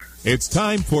It's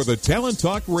time for the Talent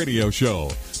Talk Radio Show,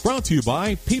 brought to you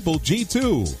by People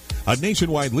G2, a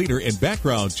nationwide leader in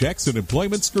background checks and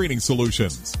employment screening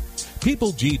solutions.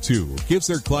 People G2 gives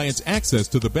their clients access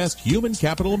to the best human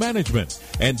capital management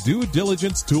and due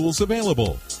diligence tools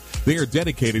available. They are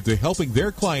dedicated to helping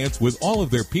their clients with all of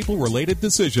their people-related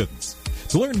decisions.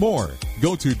 To learn more,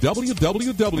 go to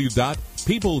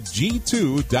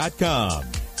www.peopleg2.com.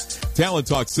 Talent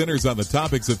Talk centers on the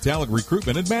topics of talent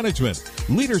recruitment and management,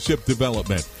 leadership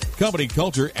development, company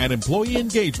culture, and employee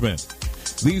engagement.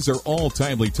 These are all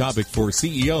timely topics for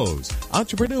CEOs,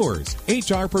 entrepreneurs,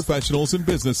 HR professionals, and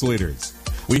business leaders.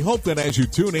 We hope that as you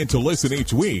tune in to listen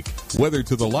each week, whether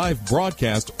to the live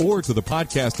broadcast or to the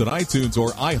podcast on iTunes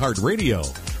or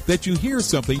iHeartRadio, that you hear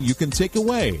something you can take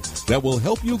away that will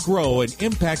help you grow and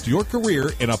impact your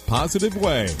career in a positive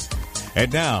way.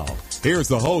 And now, here's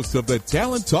the host of the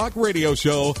Talent Talk Radio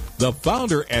Show, the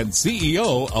founder and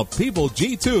CEO of People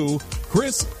G2,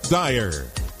 Chris Dyer.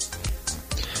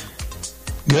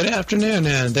 Good afternoon,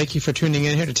 and thank you for tuning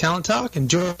in here to Talent Talk and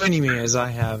joining me as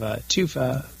I have two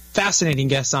fascinating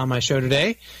guests on my show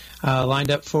today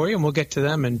lined up for you, and we'll get to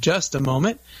them in just a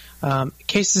moment. In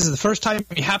case this is the first time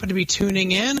you happen to be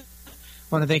tuning in, I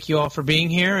want to thank you all for being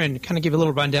here and kind of give a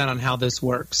little rundown on how this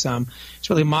works. It's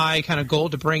really my kind of goal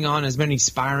to bring on as many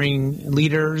aspiring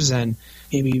leaders and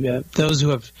maybe those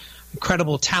who have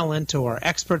incredible talent or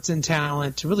experts in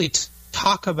talent to really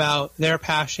talk about their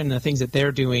passion and the things that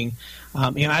they're doing.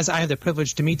 As I have the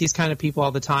privilege to meet these kind of people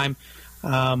all the time,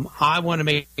 I want to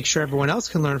make sure everyone else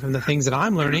can learn from the things that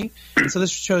I'm learning. And so this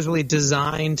show is really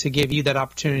designed to give you that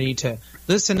opportunity to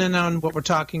listen in on what we're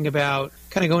talking about,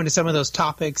 kind of go into some of those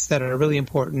topics that are really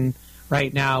important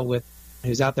right now with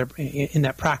who's out there in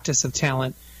that practice of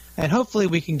talent. And hopefully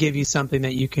we can give you something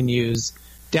that you can use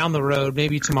down the road,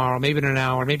 maybe tomorrow, maybe in an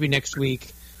hour, maybe next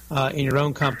week, in your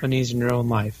own companies, in your own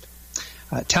life.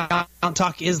 Talent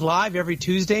Talk is live every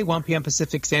Tuesday, 1 p.m.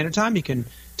 Pacific Standard Time. You can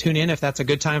tune in if that's a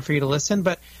good time for you to listen,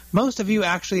 but most of you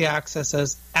actually access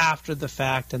us after the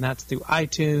fact, and that's through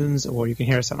iTunes, or you can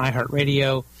hear us on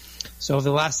iHeartRadio. So over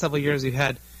the last several years, we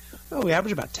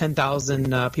average about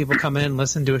 10,000 people come in and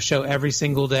listen to a show every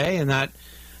single day, and that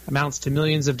amounts to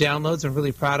millions of downloads. I'm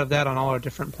really proud of that on all our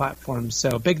different platforms.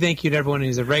 So big thank you to everyone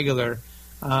who's a regular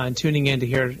and tuning in to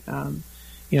hear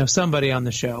somebody on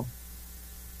the show.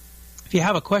 If you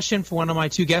have a question for one of my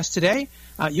two guests today,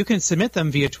 you can submit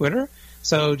them via Twitter.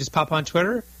 So just pop on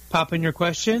Twitter, pop in your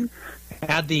question,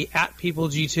 add the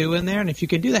 @PeopleG2 in there, and if you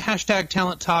can do the hashtag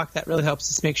Talent Talk, that really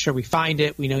helps us make sure we find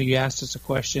it. We know you asked us a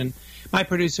question. My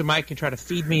producer, Mike, can try to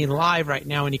feed me live right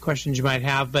now any questions you might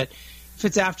have, but if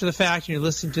it's after the fact and you're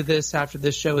listening to this after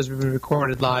this show has been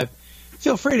recorded live,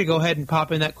 feel free to go ahead and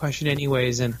pop in that question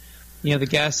anyways. And, the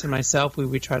guests and myself,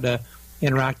 we try to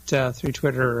interact through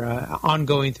Twitter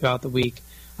ongoing throughout the week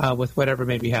with whatever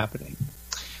may be happening.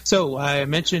 So I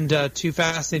mentioned two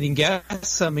fascinating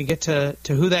guests. Let me get to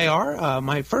who they are.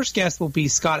 My first guest will be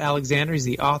Scott Alexander. He's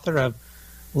the author of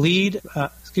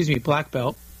Black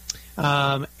Belt.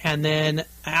 And then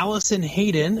Alison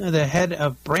Hadden, the head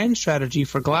of brand strategy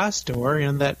for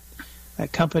Glassdoor, that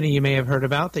company you may have heard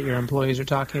about that your employees are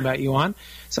talking about you on.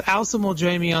 So Alison will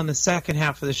join me on the second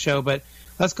half of the show, but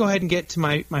let's go ahead and get to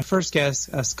my first guest,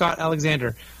 Scott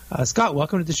Alexander. Scott,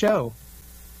 welcome to the show.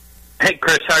 Hey,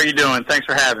 Chris, how are you doing? Thanks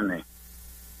for having me.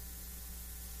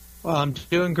 Well, I'm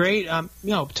doing great. Tell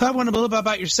everyone a little bit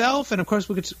about yourself, and of course,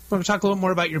 we're going to talk a little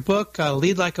more about your book,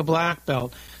 Lead Like a Black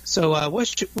Belt. So,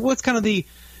 what's kind of the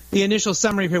initial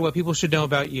summary here? What people should know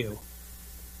about you?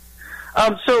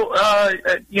 Again,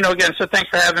 so thanks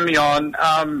for having me on.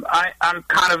 I'm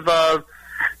kind of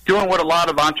doing what a lot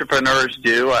of entrepreneurs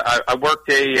do. I worked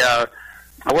the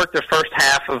first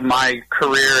half of my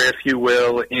career, if you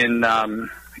will, in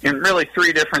really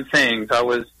three different things. I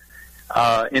was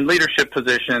in leadership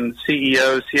positions,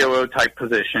 CEO, COO type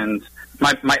positions.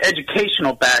 My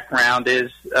educational background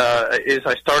is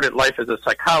I started life as a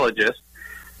psychologist.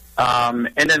 And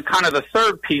then kind of the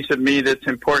third piece of me that's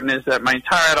important is that my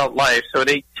entire adult life, so at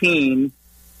 18,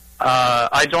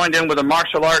 I joined in with a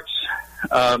martial arts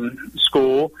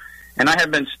school, and I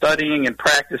have been studying and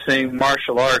practicing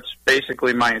martial arts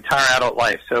basically my entire adult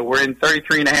life. So we're in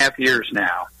 33 and a half years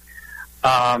now.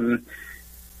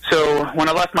 So when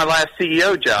I left my last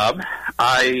CEO job,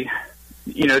 I,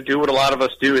 do what a lot of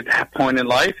us do at that point in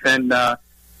life, and I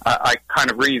kind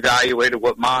of reevaluated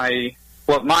what my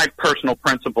personal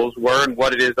principles were and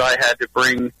what it is I had to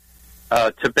bring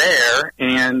to bear,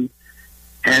 and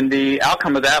the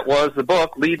outcome of that was the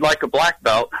book Lead Like a Black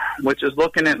Belt, which is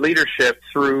looking at leadership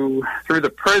through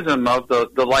the prism of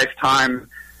the lifetime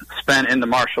spent in the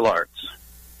martial arts.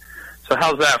 So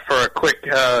how's that for a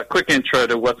quick intro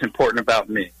to what's important about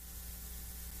me?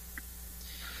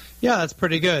 Yeah, that's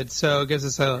pretty good. So it gives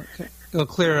us a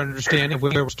clear understanding of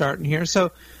where we're starting here.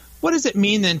 So what does it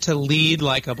mean then to lead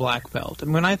like a black belt?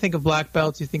 And when I think of black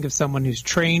belts, you think of someone who's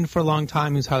trained for a long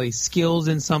time, who's highly skilled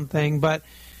in something, but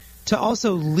to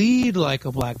also lead like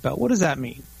a black belt, what does that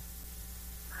mean?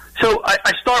 So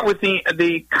I start with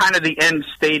the kind of the end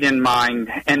state in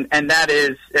mind, and that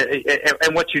is,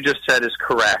 and what you just said is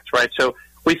correct, right? So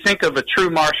we think of a true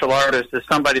martial artist as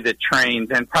somebody that trains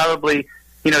and probably,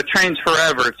 trains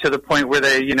forever to the point where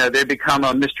they become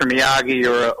a Mr. Miyagi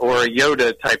or a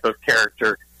Yoda type of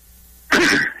character.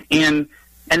 and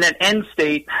that end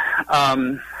state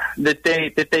that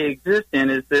they exist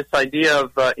in is this idea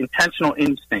of intentional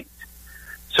instinct.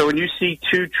 So when you see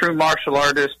two true martial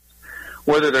artists,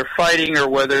 whether they're fighting or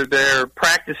whether they're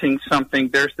practicing something,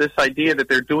 there's this idea that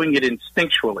they're doing it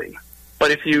instinctually. But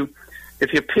if you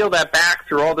peel that back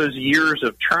through all those years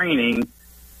of training,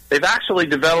 they've actually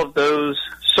developed those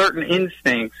certain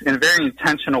instincts in a very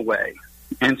intentional way.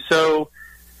 And so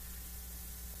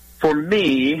for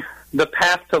me, the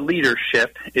path to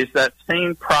leadership is that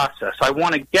same process. I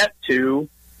want to get to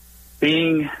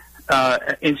being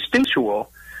instinctual,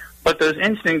 but those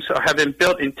instincts have been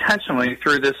built intentionally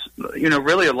through this,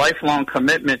 really a lifelong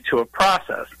commitment to a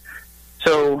process.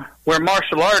 So where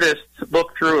martial artists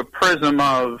look through a prism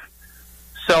of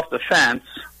self-defense,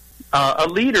 a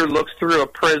leader looks through a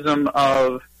prism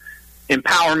of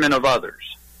empowerment of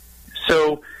others.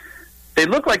 So they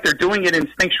look like they're doing it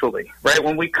instinctually, right?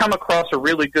 When we come across a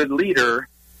really good leader,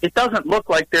 it doesn't look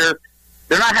like they're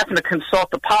not having to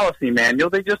consult the policy manual.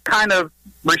 They just kind of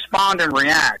respond and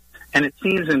react, and it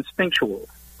seems instinctual.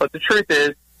 But the truth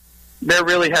is, they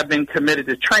really have been committed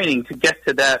to training to get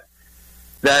to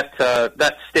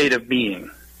that state of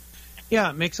being. Yeah,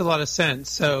 it makes a lot of sense.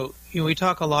 So we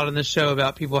talk a lot on this show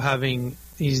about people having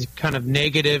these kind of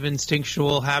negative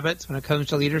instinctual habits when it comes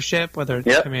to leadership, whether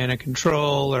it's command and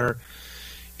control or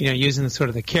using sort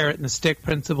of the carrot and the stick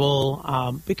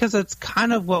principle, because it's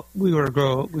kind of what we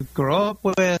grow up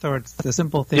with, or it's the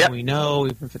simple thing we know,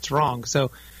 even if it's wrong.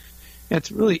 So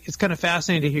it's kind of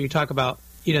fascinating to hear you talk about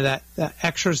that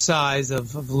exercise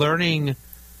of learning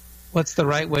what's the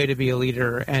right way to be a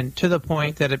leader, and to the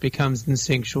point that it becomes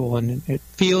instinctual and it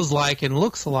feels like and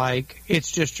looks like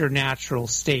it's just your natural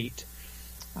state.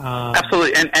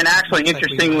 Absolutely, and actually,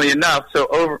 interestingly enough,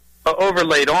 so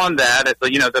overlaid on that,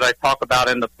 that I talk about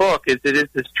in the book, is it is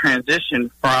this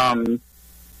transition from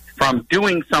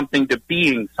doing something to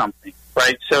being something,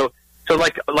 right? So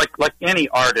like any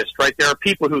artist, right? There are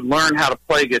people who learn how to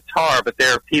play guitar, but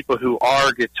there are people who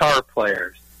are guitar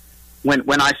players.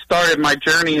 When I started my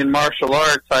journey in martial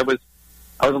arts, I was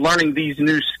learning these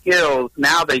new skills.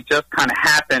 Now they just kind of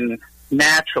happen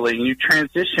naturally, and you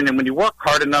transition. And when you work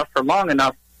hard enough for long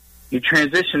enough, you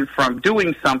transition from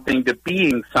doing something to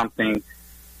being something.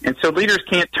 And so leaders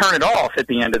can't turn it off at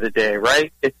the end of the day,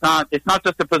 right? It's not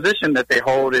just a position that they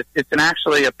hold. It's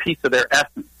actually a piece of their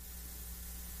essence.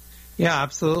 Yeah,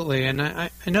 absolutely. And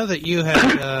I know that you had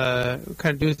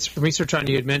kind of doing some research on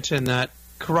you had mentioned that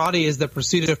karate is the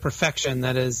pursuit of perfection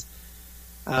that is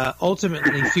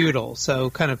ultimately futile. So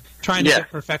kind of trying to get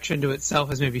perfection to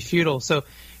itself is maybe futile. So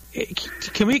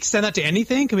can we extend that to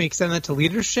anything? Can we extend that to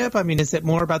leadership? I mean, is it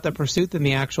more about the pursuit than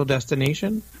the actual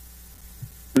destination?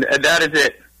 That is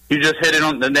it. You just hit it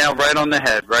on the nail right on the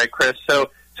head, right, Chris? So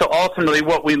ultimately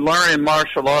what we learn in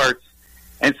martial arts,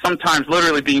 and sometimes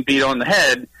literally being beat on the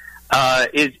head,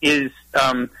 is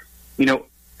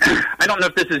I don't know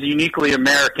if this is uniquely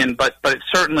American, but it's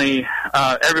certainly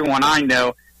everyone I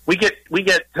know. We get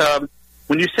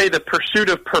when you say the pursuit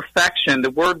of perfection, the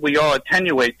word we all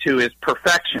attenuate to is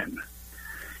perfection.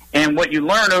 And what you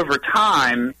learn over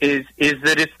time is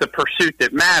that it's the pursuit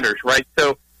that matters, right?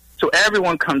 So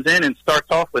everyone comes in and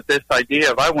starts off with this idea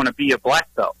of, I want to be a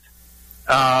black belt.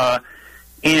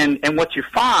 And what you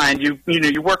find,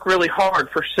 you work really hard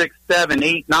for 6, 7,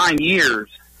 8, 9 years,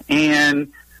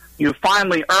 and you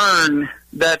finally earn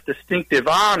that distinctive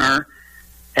honor,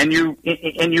 and you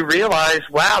realize,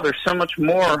 wow, there's so much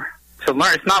more to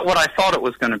learn. It's not what I thought it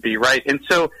was going to be, right? And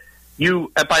so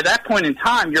by that point in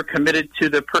time, you're committed to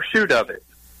the pursuit of it,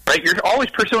 right? You're always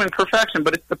pursuing perfection,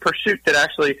 but it's the pursuit that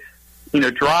actually,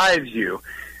 drives you.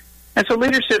 And so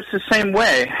leadership's the same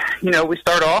way. We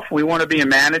start off, we want to be a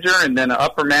manager, and then an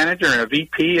upper manager, and a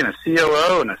VP, and a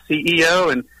COO, and a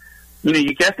CEO, and,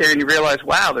 you get there and you realize,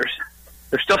 wow, there's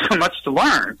still so much to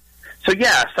learn. So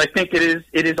yes, I think it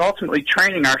is ultimately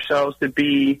training ourselves to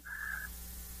be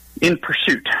in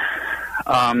pursuit.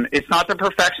 It's not the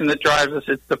perfection that drives us,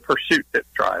 it's the pursuit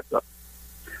that drives us.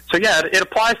 So yeah, it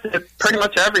applies to pretty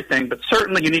much everything, but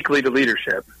certainly uniquely to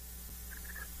leadership.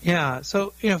 Yeah.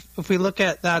 So, if we look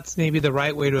at that's maybe the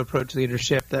right way to approach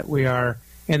leadership, that we are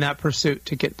in that pursuit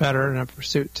to get better, in that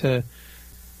pursuit to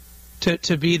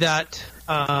be that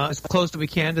as close as we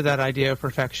can to that idea of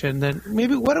perfection, then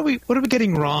maybe what are we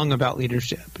getting wrong about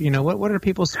leadership? What are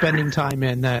people spending time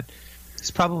in that is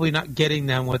probably not getting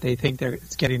them what they think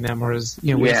it's getting them, or is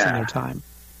wasting their time?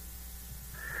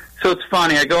 So it's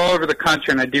funny. I go all over the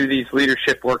country and I do these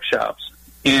leadership workshops,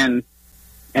 and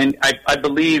I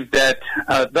believe that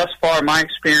thus far, my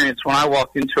experience when I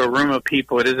walk into a room of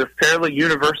people, it is a fairly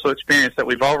universal experience that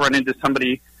we've all run into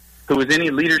somebody who was in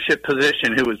a leadership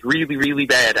position who was really, really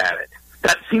bad at it.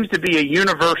 That seems to be a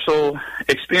universal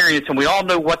experience, and we all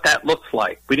know what that looks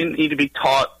like. We didn't need to be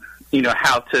taught,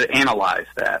 how to analyze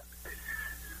that.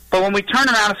 But when we turn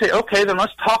around and say, okay, then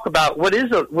let's talk about what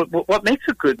makes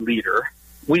a good leader,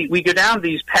 we go down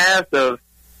these paths of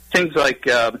things like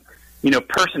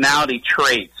personality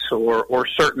traits or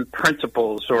certain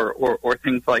principles or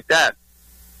things like that.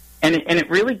 And it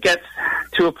really gets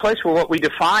to a place where what we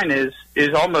define is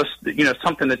almost,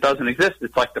 something that doesn't exist.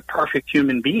 It's like the perfect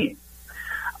human being.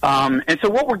 And so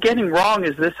what we're getting wrong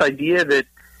is this idea that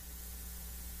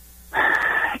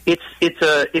it's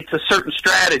a certain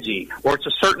strategy or it's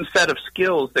a certain set of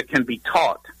skills that can be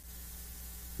taught.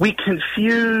 We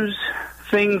confuse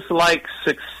things like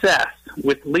success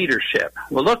with leadership.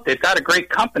 Well, look, they've got a great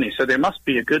company, so they must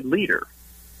be a good leader.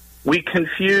 We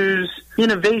confuse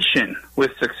innovation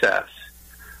with success,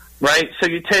 right? So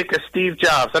you take a Steve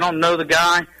Jobs. I don't know the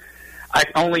guy. I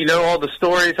only know all the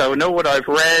stories. I know what I've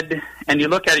read. And you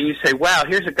look at it and you say, wow,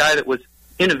 here's a guy that was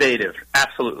innovative.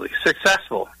 Absolutely.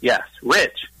 Successful. Yes.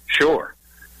 Rich. Sure.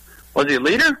 Was he a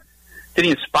leader? Did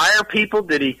he inspire people?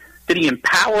 Did he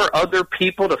empower other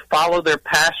people to follow their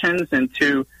passions and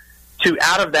to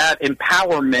out of that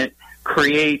empowerment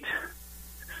create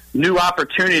new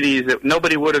opportunities that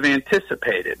nobody would have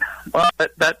anticipated? Well,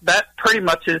 that pretty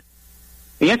much is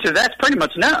the answer to that's pretty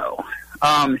much no.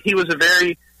 He was a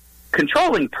very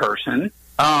controlling person,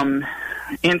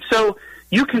 and so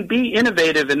you can be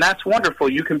innovative, and that's wonderful.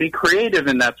 You can be creative,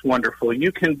 and that's wonderful.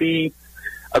 You can be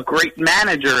a great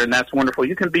manager, and that's wonderful.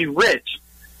 You can be rich,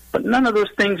 but none of those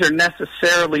things are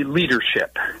necessarily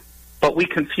leadership, but we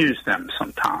confuse them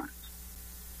sometimes.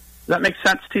 Does that make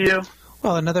sense to you?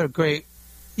 Well,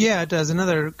 it does.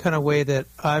 Another kind of way that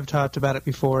I've talked about it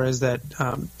before is that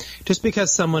just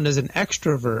because someone is an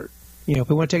extrovert, if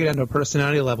we want to take it down to a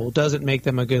personality level, doesn't make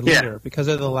them a good leader. Because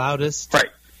they're the loudest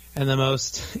and the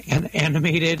most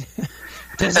animated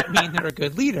doesn't mean they're a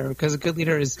good leader, because a good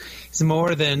leader is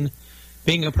more than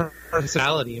being a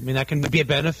personality. I mean, that can be a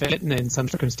benefit in some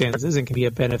circumstances and can be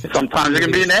a benefit. Sometimes it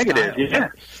can be a negative, yeah.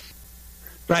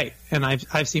 Right. And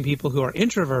I've seen people who are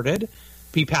introverted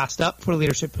be passed up for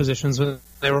leadership positions when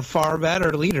they were far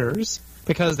better leaders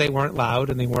because they weren't loud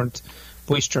and they weren't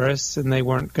boisterous and they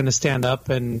weren't going to stand up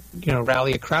and,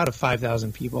 rally a crowd of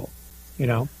 5,000 people,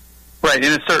 Right,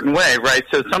 in a certain way, right?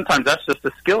 So sometimes that's just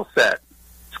a skill set.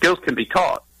 Skills can be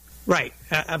taught. Right,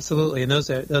 absolutely. And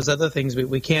those other things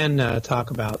we can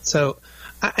talk about. So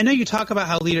I know you talk about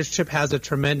how leadership has a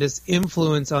tremendous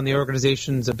influence on the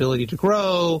organization's ability to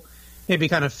grow, maybe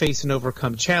kind of face and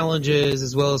overcome challenges,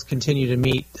 as well as continue to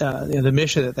meet the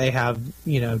mission that they have,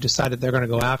 decided they're going to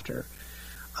go after.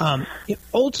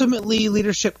 Ultimately,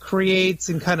 leadership creates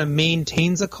and kind of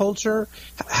maintains a culture.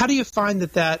 How do you find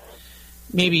that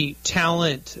maybe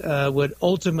talent would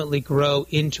ultimately grow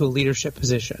into a leadership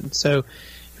position? So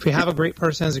if we have a great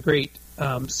person as a great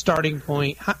starting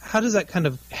point, how does that kind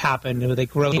of happen? Do they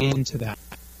grow into that?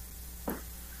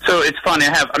 So it's funny.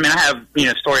 I have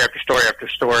story after story after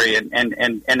story,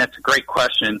 and that's a great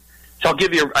question. So I'll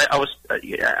give you.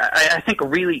 I think a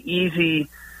really easy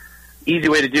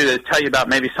way to do it is tell you about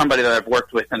maybe somebody that I've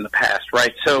worked with in the past,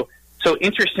 right? So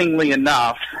interestingly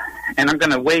enough, and I'm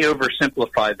going to way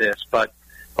oversimplify this, but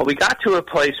we got to a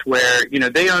place where,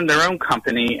 they owned their own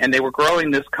company and they were growing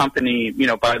this company,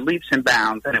 by leaps and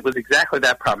bounds. And it was exactly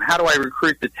that problem. How do I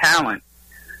recruit the talent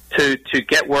to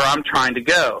get where I'm trying to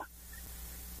go?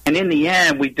 And in the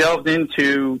end, we delved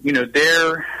into,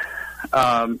 their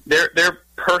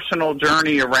personal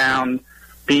journey around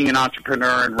being an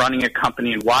entrepreneur and running a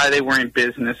company and why they were in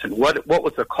business and what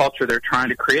was the culture they're trying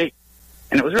to create.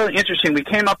 And it was really interesting. We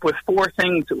came up with 4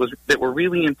 things that were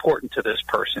really important to this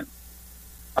person.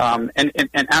 And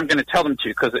I'm going to tell them to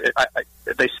you because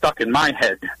they stuck in my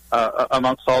head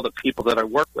amongst all the people that I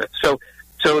work with. So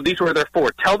these were their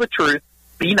 4. Tell the truth,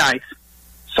 be nice,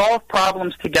 solve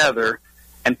problems together,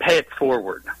 and pay it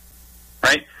forward,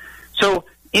 right? So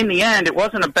in the end, it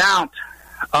wasn't about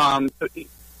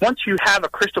once you have a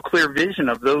crystal clear vision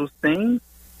of those things,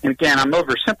 and again, I'm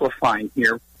oversimplifying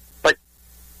here, but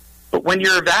when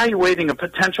you're evaluating a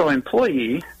potential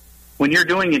employee, when you're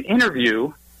doing an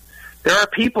interview, there are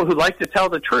people who like to tell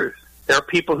the truth. There are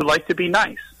people who like to be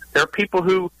nice. There are people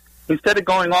who, instead of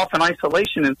going off in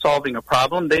isolation and solving a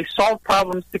problem, they solve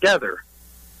problems together.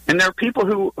 And there are people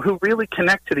who really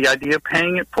connect to the idea of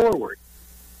paying it forward.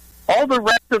 All the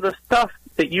rest of the stuff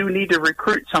that you need to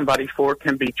recruit somebody for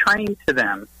can be trained to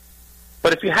them.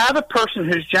 But if you have a person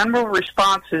whose general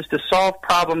response is to solve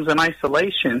problems in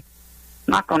isolation, it's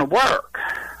not going to work.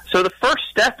 So the first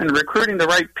step in recruiting the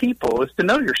right people is to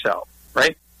know yourself,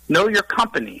 right? Know your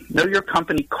company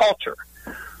culture.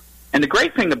 And the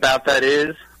great thing about that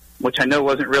is, which I know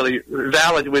wasn't really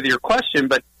valid with your question,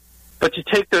 but you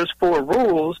take those 4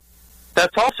 rules,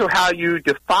 that's also how you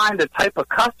define the type of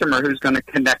customer who's going to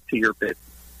connect to your business.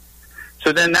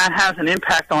 So then that has an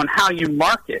impact on how you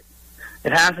market.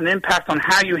 It has an impact on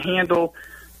how you handle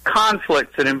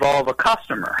conflicts that involve a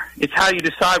customer. It's how you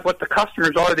decide what the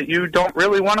customers are that you don't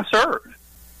really want to serve.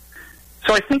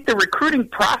 So I think the recruiting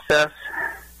process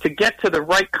to get to the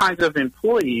right kinds of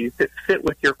employees that fit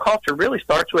with your culture really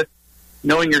starts with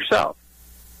knowing yourself.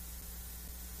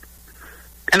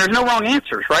 And there's no wrong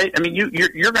answers, right? I mean,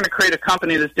 you're going to create a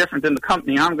company that's different than the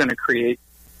company I'm going to create.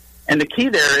 And the key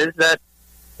there is that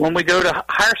when we go to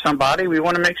hire somebody, we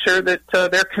want to make sure that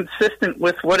they're consistent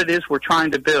with what it is we're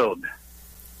trying to build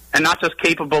and not just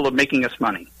capable of making us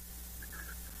money.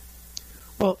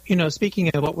 Well, speaking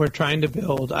of what we're trying to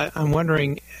build, I'm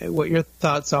wondering what your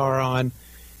thoughts are on,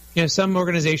 some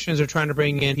organizations are trying to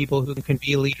bring in people who can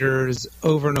be leaders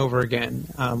over and over again,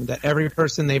 that every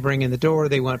person they bring in the door,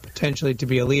 they want potentially to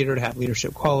be a leader, to have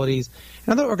leadership qualities.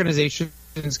 And other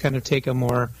organizations kind of take a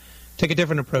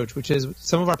different approach, which is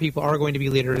some of our people are going to be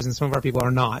leaders and some of our people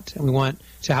are not. And we want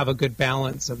to have a good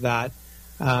balance of that.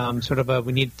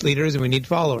 We need leaders and we need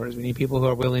followers. We need people who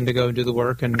are willing to go and do the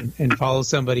work and follow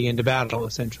somebody into battle,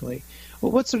 essentially.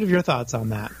 Well, what's sort of your thoughts on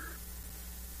that?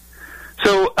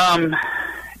 So,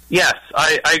 yes,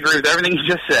 I agree with everything you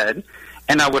just said.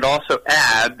 And I would also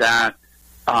add that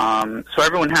so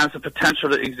everyone has the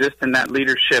potential to exist in that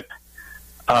leadership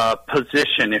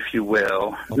position, if you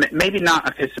will. Maybe not,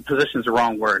 okay, so position is the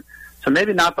wrong word. So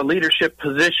maybe not the leadership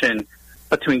position,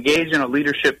 but to engage in a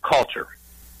leadership culture.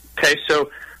 Okay, so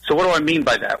what do I mean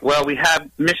by that? Well, we have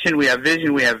mission, we have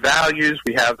vision, we have values,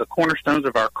 we have the cornerstones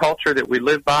of our culture that we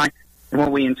live by. And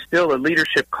when we instill a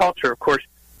leadership culture, of course,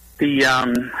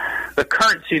 the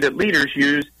currency that leaders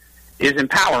use is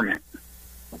empowerment.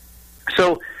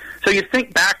 So you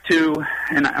think back to,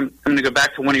 and I'm going to go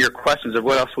back to one of your questions of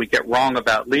what else we get wrong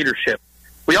about leadership.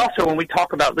 We also, when we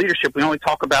talk about leadership, we only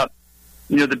talk about,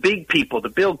 the big people, the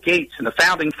Bill Gates and the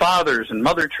Founding Fathers and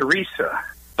Mother Teresa.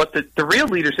 But the real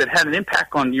leaders that had an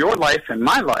impact on your life and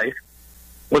my life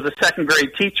was a second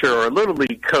grade teacher or a little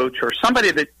league coach or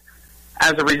somebody that,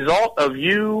 as a result of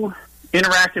you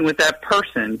interacting with that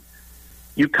person,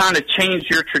 you kind of changed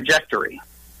your trajectory.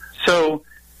 So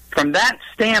from that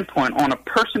standpoint, on a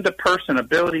person-to-person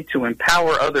ability to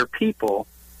empower other people,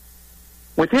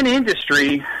 within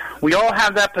industry, we all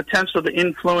have that potential to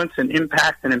influence and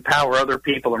impact and empower other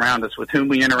people around us with whom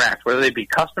we interact, whether they be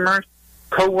customers,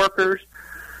 coworkers,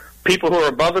 people who are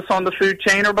above us on the food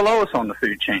chain or below us on the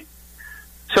food chain.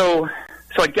 So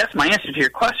I guess my answer to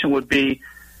your question would be,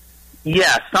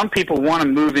 yes, some people want to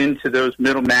move into those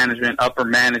middle management, upper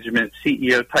management,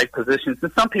 CEO type positions,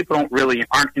 and some people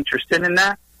aren't interested in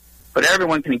that. But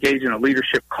everyone can engage in a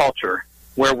leadership culture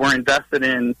where we're invested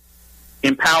in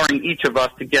empowering each of us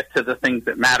to get to the things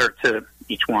that matter to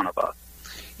each one of us.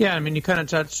 Yeah, I mean, you kind of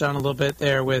touched on a little bit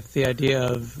there with the idea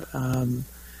of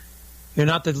you're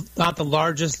not the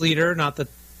largest leader, not the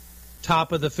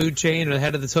top of the food chain or the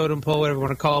head of the totem pole, whatever you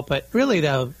want to call it, but really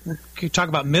you talk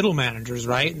about middle managers,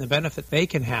 right, and the benefit they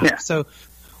can have. Yeah. So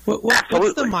what's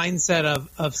the mindset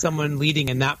of someone leading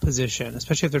in that position,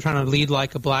 especially if they're trying to lead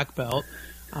like a black belt,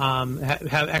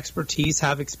 have expertise,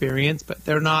 have experience, but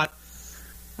they're not,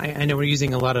 I know we're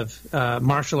using a lot of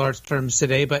martial arts terms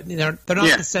today, but they're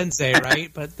not the sensei,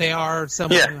 right? But they are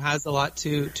someone who has a lot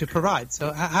to provide.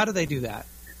 So how do they do that?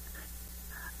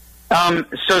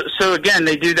 So again,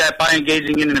 they do that by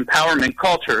engaging in an empowerment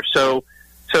culture. So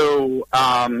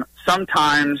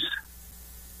sometimes,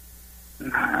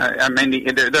 there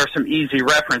are some easy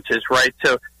references, right?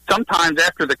 So sometimes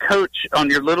after the coach on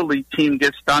your Little League team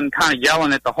gets done kind of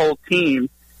yelling at the whole team,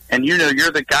 and you're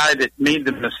the guy that made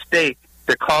the mistake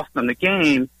that cost them the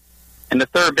game, and the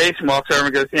third baseman walks over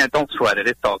and goes, "Yeah, don't sweat it.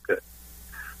 It's all good."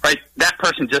 Right? That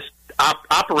person just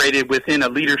operated within a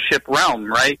leadership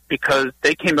realm, right? Because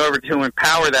they came over to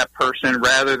empower that person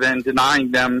rather than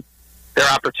denying them their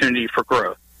opportunity for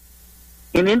growth.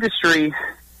 In industry,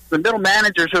 the middle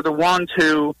managers are the ones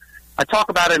who, I talk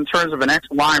about it in terms of an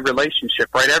X-Y relationship,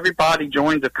 right? Everybody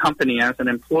joins a company as an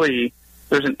employee.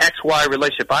 There's an X-Y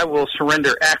relationship. I will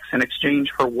surrender X in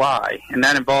exchange for Y, and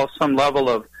that involves some level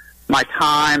of my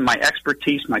time, my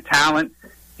expertise, my talent,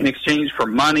 in exchange for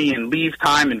money and leave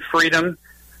time and freedom.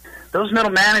 Those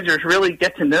middle managers really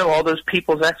get to know all those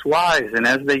people's X-Ys, and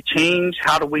as they change,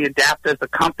 how do we adapt as a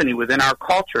company within our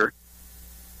culture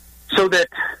so that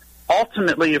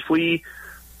ultimately if we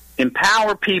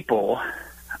empower people,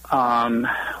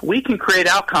 we can create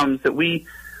outcomes that we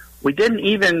didn't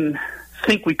even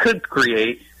think we could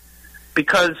create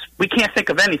because we can't think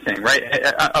of anything, right?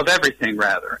 Of everything,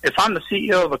 rather. If I'm the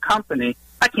CEO of a company,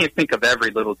 I can't think of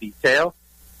every little detail,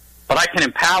 but I can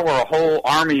empower a whole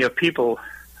army of people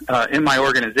in my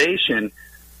organization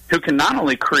who can not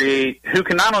only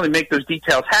make those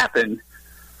details happen,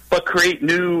 but create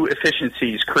new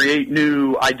efficiencies, create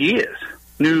new ideas,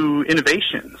 new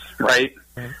innovations, right?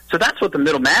 So that's what the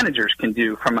middle managers can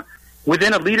do from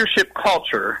within a leadership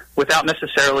culture without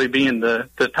necessarily being the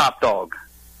top dog.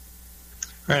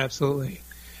 Right, absolutely.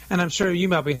 And I'm sure you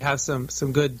probably have some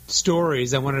good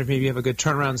stories. I wonder if maybe you have a good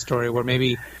turnaround story where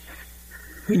maybe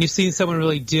when you've seen someone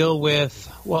really deal with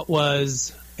what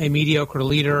was a mediocre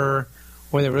leader,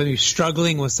 or they're really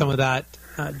struggling with some of that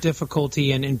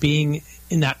difficulty and being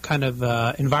in that kind of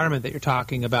environment that you're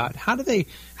talking about. How do they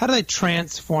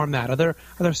transform that? Are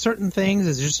there certain things?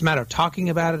 Is it just a matter of talking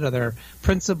about it? Are there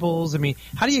principles? I mean,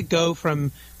 how do you go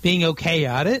from being okay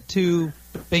at it to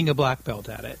being a black belt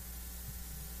at it?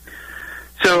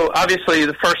 So obviously,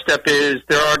 the first step is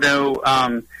there are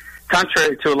no,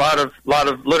 contrary to a lot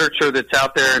of literature that's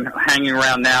out there and hanging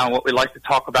around now, what we like to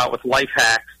talk about with life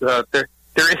hacks.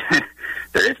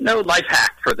 There is no life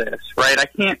hack for this, right? I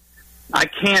can't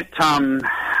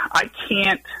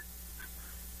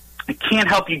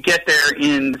help you get there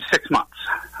in 6 months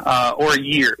or a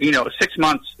year. 6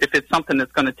 months if it's something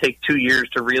that's going to take 2 years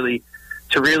to really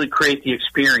create the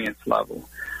experience level.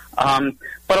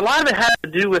 But a lot of it has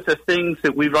to do with the things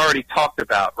that we've already talked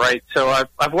about, right? So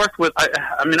I've worked with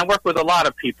I work with a lot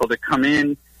of people that come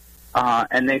in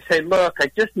and they say, look,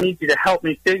 I just need you to help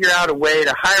me figure out a way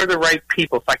to hire the right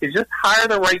people. If I could just hire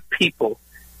the right people,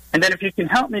 and then if you can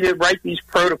help me to write these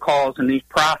protocols and these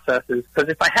processes, because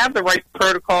if I have the right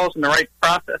protocols and the right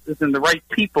processes and the right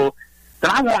people,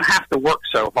 then I won't have to work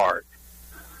so hard,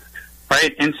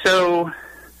 right? And so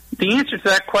the answer to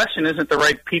that question isn't the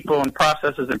right people and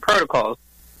processes and protocols.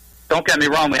 Don't get me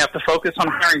wrong. We have to focus on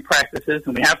hiring practices,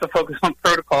 and we have to focus on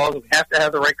protocols, and we have to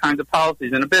have the right kinds of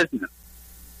policies in a business.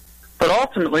 But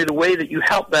ultimately, the way that you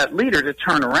help that leader to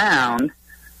turn around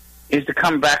is to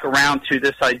come back around to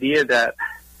this idea that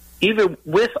even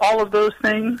with all of those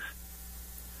things,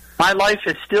 my life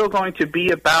is still going to be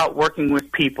about working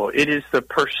with people. It is the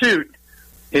pursuit.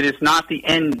 It is not the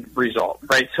end result,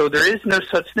 right? So there is no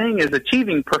such thing as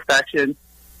achieving perfection.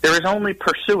 There is only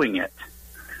pursuing it.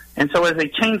 And so as they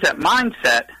change that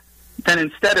mindset, then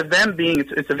instead of them being,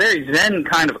 it's a very Zen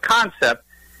kind of a concept,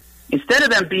 instead of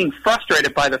them being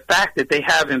frustrated by the fact that they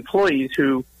have employees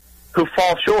who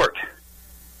fall short,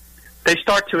 they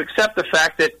start to accept the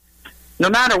fact that no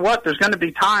matter what, there's going to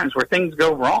be times where things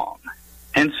go wrong.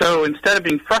 And so instead of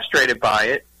being frustrated by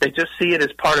it, they just see it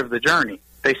as part of the journey.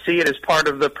 They see it as part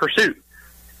of the pursuit.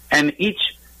 And each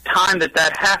time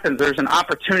that happens, there's an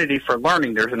opportunity for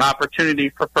learning. There's an opportunity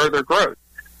for further growth,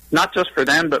 not just for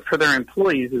them, but for their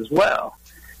employees as well.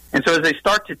 And so as they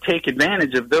start to take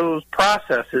advantage of those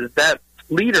processes, that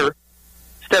leader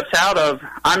steps out of,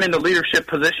 I'm in the leadership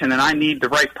position and I need the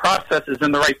right processes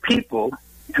and the right people,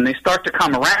 and they start to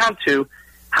come around to,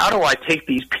 how do I take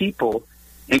these people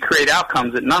and create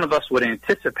outcomes that none of us would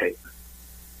anticipate?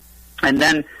 And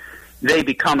then they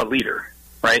become a leader,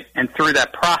 right? And through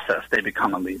that process, they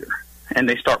become a leader, and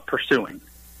they start pursuing.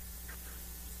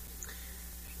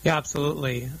 Yeah,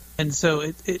 absolutely. And so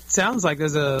it sounds like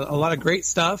there's a lot of great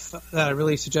stuff that I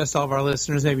really suggest all of our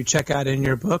listeners maybe check out in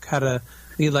your book, How to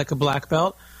Lead Like a Black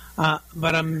Belt.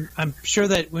 But I'm sure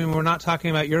that when we're not talking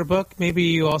about your book, maybe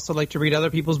you also like to read other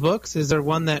people's books. Is there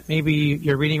one that maybe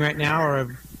you're reading right now or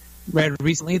have read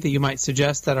recently that you might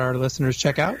suggest that our listeners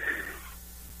check out?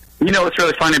 What's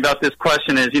really funny about this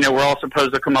question is, we're all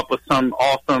supposed to come up with some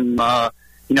awesome, I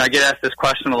get asked this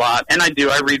question a lot, and I do.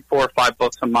 I read 4 or 5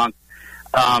 books a month.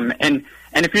 And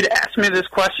if you'd asked me this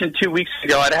question 2 weeks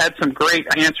ago, I'd have had some great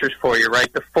answers for you,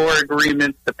 right? The 4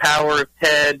 Agreements, The Power of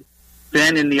TED,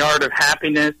 Zen and the Art of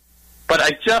Happiness. But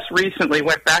I just recently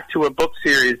went back to a book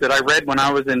series that I read when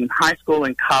I was in high school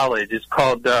and college. It's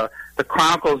called The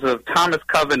Chronicles of Thomas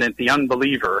Covenant, the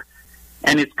Unbeliever.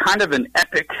 And it's kind of an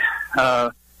epic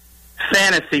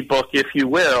fantasy book, if you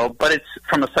will, but it's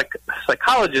from a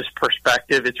psychologist's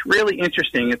perspective. It's really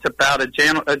interesting. It's about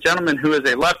a gentleman who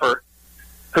is a leper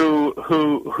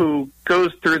who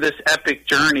goes through this epic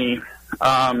journey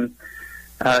in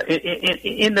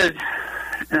the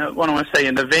what do I want to say,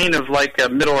 in the vein of like a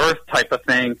Middle Earth type of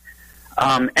thing,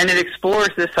 and it explores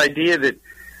this idea that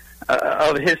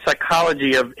of his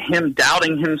psychology of him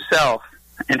doubting himself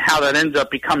and how that ends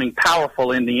up becoming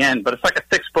powerful in the end. But it's like a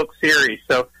 6-book series,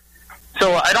 so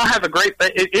I don't have a great.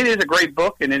 It is a great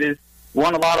book, and it is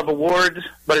won a lot of awards,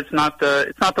 but it's not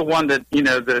the one that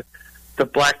the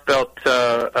black belt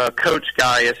coach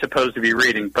guy is supposed to be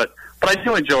reading. But I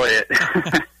do enjoy it.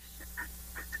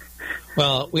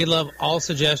 Well, we love all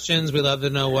suggestions. We love to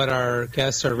know what our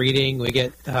guests are reading. We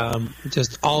get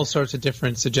just all sorts of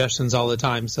different suggestions all the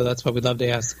time. So that's why we love to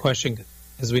ask the question,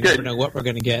 because we never know what we're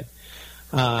going to get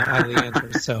out of the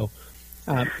answers. So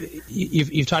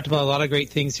you've talked about a lot of great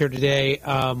things here today.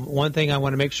 One thing I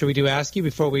want to make sure we do ask you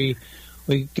before we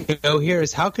go here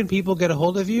is, how can people get a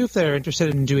hold of you if they're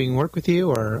interested in doing work with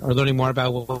you or learning more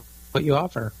about what you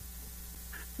offer?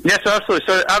 Yes, absolutely.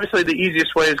 So obviously the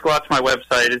easiest way is go out to my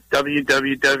website. It's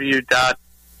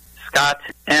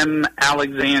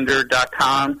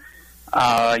www.scottmalexander.com.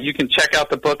 You can check out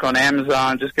the book on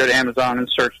Amazon. Just go to Amazon and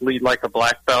search Lead Like a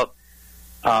Black Belt.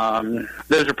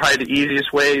 Those are probably the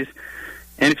easiest ways.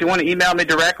 And if you want to email me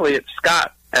directly, it's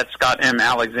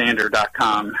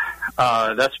scott@scottmalexander.com.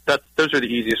 Those are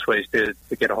the easiest ways to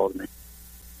get a hold of me.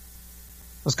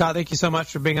 Well, Scott, thank you so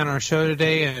much for being on our show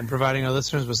today and providing our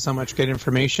listeners with so much good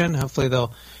information. Hopefully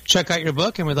they'll check out your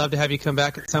book, and we'd love to have you come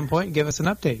back at some point and give us an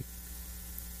update.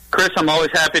 Chris, I'm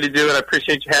always happy to do it. I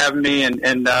appreciate you having me, and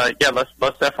let's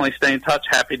definitely stay in touch.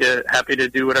 Happy to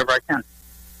do whatever I can.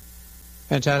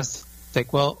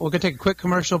 Fantastic. Well, we're going to take a quick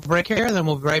commercial break here, and then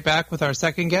we'll be right back with our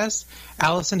second guest,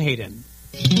 Alison Hadden.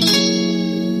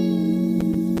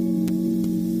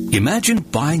 Imagine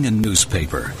buying a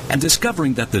newspaper and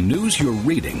discovering that the news you're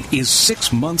reading is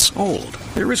 6 months old.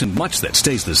 There isn't much that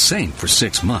stays the same for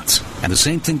 6 months, and the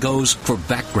same thing goes for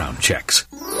background checks.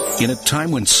 In a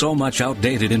time when so much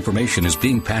outdated information is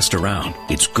being passed around,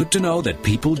 it's good to know that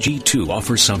People G2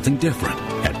 offers something different.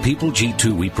 At People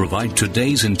G2, we provide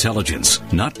today's intelligence,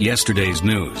 not yesterday's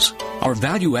news. Our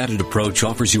value-added approach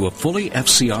offers you a fully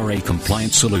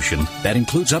FCRA-compliant solution that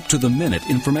includes up-to-the-minute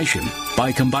information.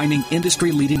 By combining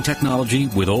industry-leading technology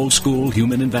with old-school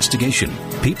human investigation,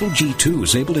 People G2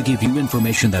 is able to give you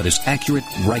information that is accurate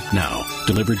right now,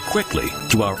 delivered quickly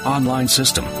to our online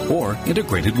system, or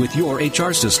integrated with your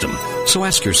HR system. So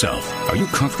ask yourself, are you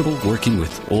comfortable working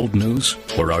with old news,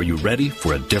 or are you ready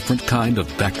for a different kind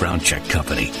of background check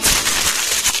company?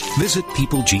 Visit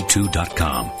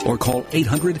peopleg2.com or call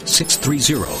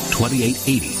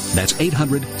 800-630-2880. That's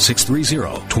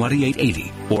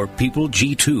 800-630-2880 or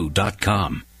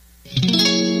peopleg2.com.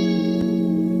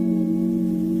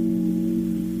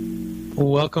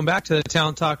 Welcome back to the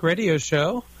Talent Talk Radio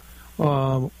Show.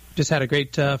 Just had a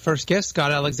great first guest,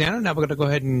 Scott Alexander. Now we're going to go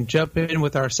ahead and jump in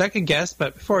with our second guest.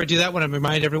 But before I do that, I want to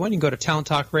remind everyone, you can go to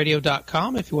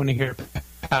talenttalkradio.com if you want to hear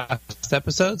past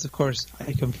episodes. Of course,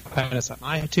 you can find us on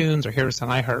iTunes or hear us on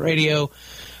iHeartRadio.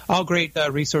 All great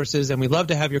resources, and we'd love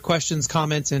to have your questions,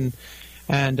 comments, and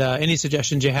any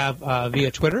suggestions you have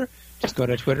via Twitter. Just go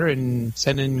to Twitter and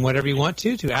send in whatever you want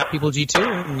to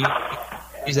 @PeopleG2, and you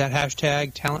use that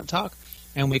hashtag Talent Talk,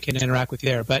 and we can interact with you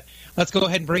there. But let's go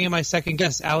ahead and bring in my second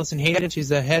guest, Alison Hadden. She's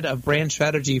the head of brand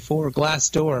strategy for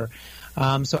Glassdoor.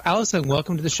 So, Alison,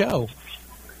 welcome to the show.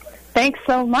 Thanks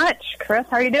so much, Chris.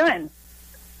 How are you doing?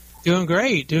 Doing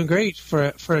great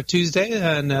for a Tuesday,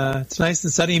 and it's nice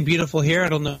and sunny and beautiful here. I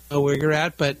don't know where you're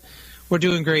at, but we're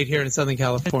doing great here in Southern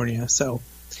California. So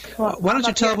why don't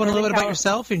you tell everyone a little bit about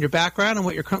yourself and your background and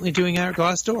what you're currently doing at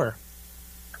Glassdoor?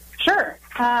 Sure.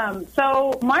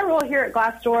 So my role here at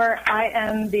Glassdoor, I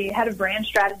am the head of brand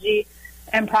strategy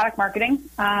and product marketing.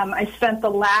 I spent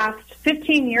the last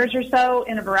 15 years or so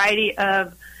in a variety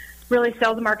of really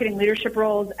sales and marketing leadership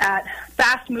roles at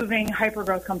fast-moving,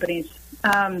 hyper-growth companies.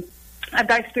 I've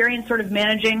got experience sort of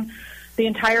managing the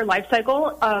entire life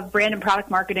cycle of brand and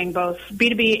product marketing, both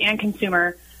B2B and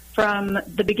consumer, from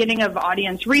the beginning of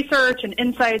audience research and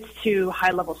insights to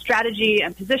high-level strategy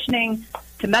and positioning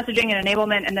to messaging and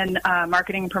enablement, and then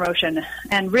marketing and promotion.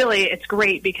 And really, it's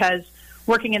great because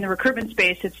working in the recruitment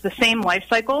space, it's the same life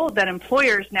cycle that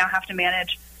employers now have to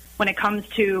manage when it comes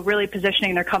to really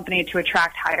positioning their company to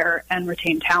attract, hire, and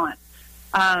retain talent.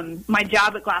 My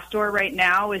job at Glassdoor right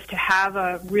now is to have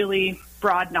a really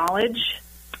broad knowledge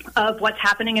of what's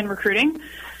happening in recruiting,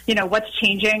 what's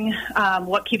changing,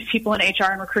 what keeps people in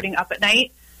HR and recruiting up at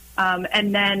night,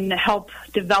 and then help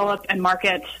develop and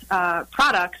market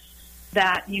products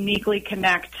that uniquely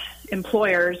connect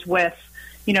employers with,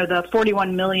 the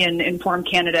 41 million informed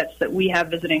candidates that we have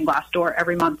visiting Glassdoor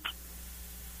every month.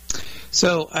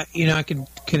 So, I can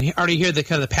already hear the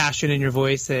kind of the passion in your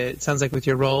voice. It sounds like with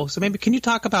your role. So maybe can you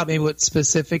talk about maybe what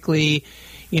specifically,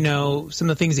 some of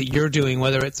the things that you're doing,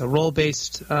 whether it's a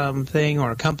role-based thing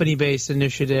or a company-based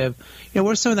initiative?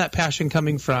 Where's some of that passion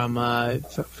coming from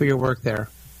for your work there?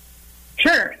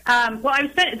 Sure. Well,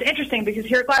 it's interesting because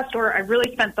here at Glassdoor, I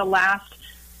really spent the last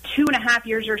 2.5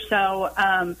 years or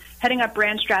so heading up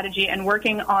brand strategy and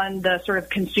working on the sort of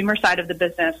consumer side of the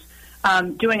business,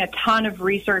 doing a ton of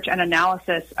research and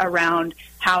analysis around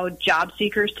how job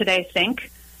seekers today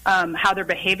think, how their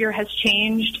behavior has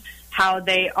changed, how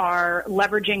they are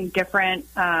leveraging different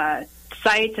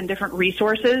sites and different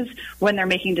resources when they're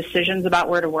making decisions about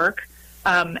where to work.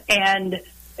 And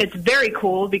it's very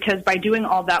cool because by doing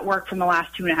all that work from the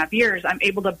last 2.5 years, I'm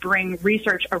able to bring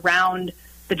research around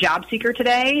the job seeker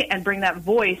today and bring that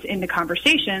voice into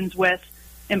conversations with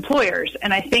employers.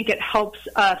 And I think it helps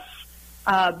us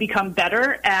become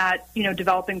better at,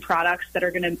 developing products that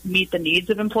are going to meet the needs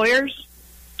of employers.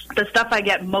 The stuff I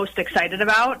get most excited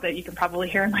about, that you can probably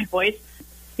hear in my voice,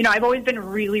 I've always been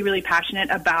really, really passionate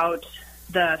about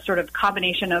the sort of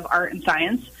combination of art and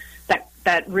science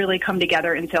that really come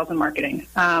together in sales and marketing.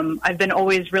 I've been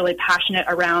always really passionate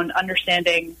around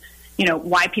understanding,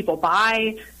 why people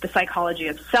buy, the psychology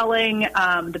of selling,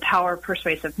 the power of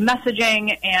persuasive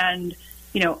messaging, and,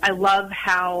 I love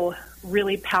how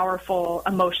really powerful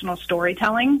emotional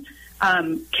storytelling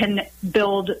can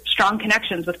build strong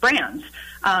connections with brands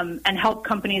and help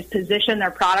companies position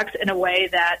their products in a way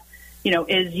that,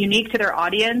 is unique to their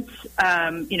audience,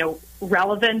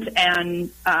 relevant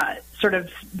and sort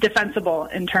of defensible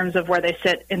in terms of where they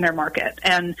sit in their market.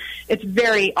 And it's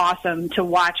very awesome to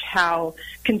watch how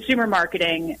consumer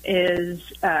marketing is,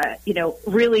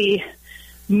 really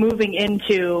moving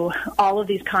into all of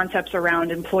these concepts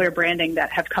around employer branding that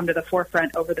have come to the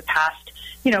forefront over the past,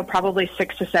 probably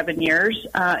 6 to 7 years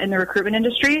in the recruitment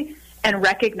industry, and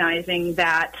recognizing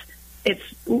that it's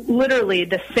literally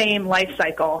the same life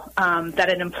cycle that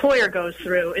an employer goes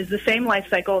through is the same life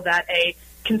cycle that a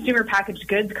consumer packaged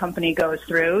goods company goes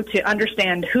through to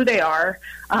understand who they are,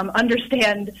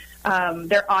 understand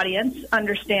their audience,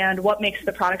 understand what makes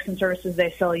the products and services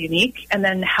they sell unique, and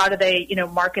then how do they,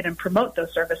 market and promote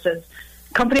those services.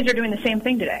 Companies are doing the same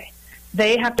thing today.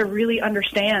 They have to really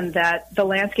understand that the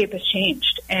landscape has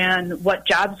changed and what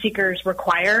job seekers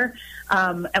require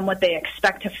and what they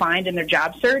expect to find in their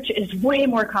job search is way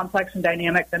more complex and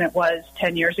dynamic than it was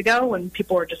 10 years ago when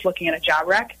people were just looking at a job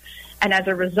rec. And as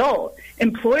a result,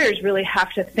 employers really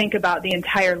have to think about the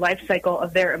entire life cycle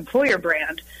of their employer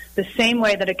brand the same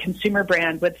way that a consumer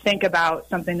brand would think about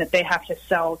something that they have to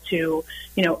sell to,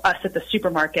 us at the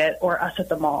supermarket or us at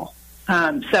the mall.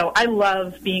 So I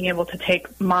love being able to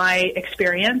take my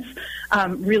experience,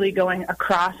 really going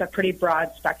across a pretty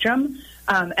broad spectrum,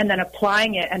 and then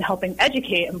applying it and helping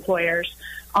educate employers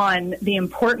on the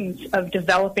importance of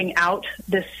developing out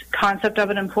this concept of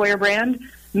an employer brand,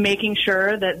 making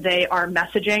sure that they are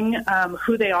messaging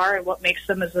who they are and what makes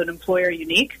them as an employer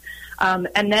unique,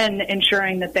 and then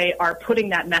ensuring that they are putting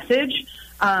that message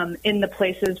in the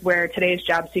places where today's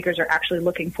job seekers are actually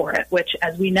looking for it, which,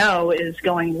 as we know, is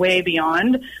going way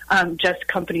beyond just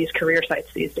companies' career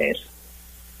sites these days.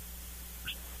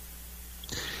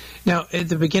 Now, at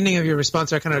the beginning of your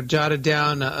response, I kind of jotted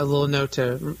down a little note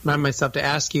to remind myself to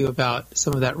ask you about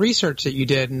some of that research that you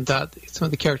did and about some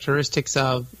of the characteristics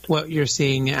of what you're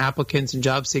seeing applicants and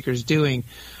job seekers doing.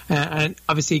 And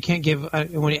obviously, you can't give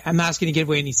I'm not asking you to give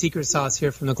away any secret sauce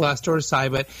here from the Glassdoor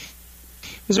side, but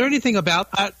is there anything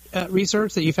about that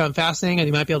research that you found fascinating and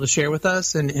you might be able to share with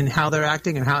us and how they're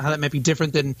acting and how that might be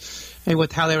different than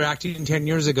how they were acting 10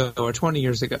 years ago or 20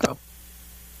 years ago?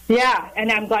 Yeah, and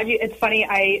I'm glad it's funny,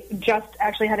 I just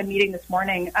actually had a meeting this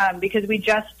morning because we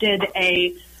just did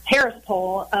a Harris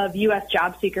poll of U.S.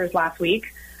 job seekers last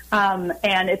week, and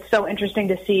it's so interesting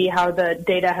to see how the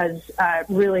data has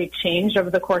really changed over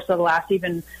the course of the last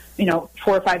even, 4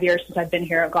 or 5 years since I've been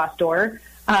here at Glassdoor.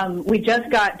 We just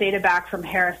got data back from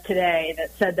Harris today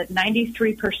that said that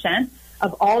 93%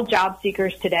 of all job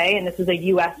seekers today, and this is a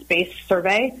U.S.-based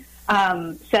survey,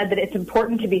 said that it's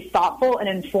important to be thoughtful and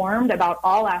informed about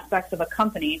all aspects of a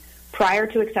company prior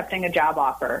to accepting a job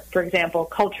offer. For example,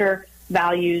 culture,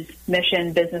 values,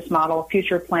 mission, business model,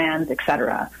 future plans,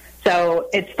 etc. So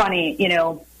it's funny,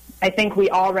 I think we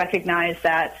all recognize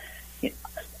that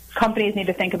companies need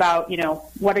to think about,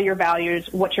 what are your values,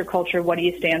 what's your culture, what do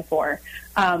you stand for?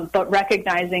 But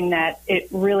recognizing that it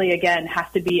really, again, has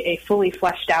to be a fully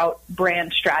fleshed out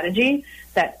brand strategy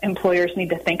that employers need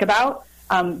to think about,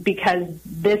 because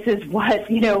this is what,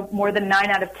 more than 9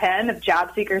 out of 10 of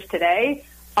job seekers today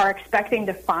are expecting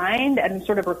to find and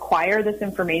sort of require this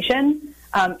information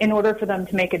in order for them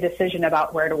to make a decision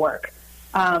about where to work.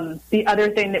 The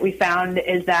other thing that we found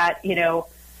is that,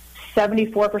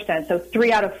 74%, so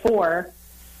 3 out of 4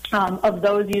 of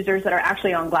those users that are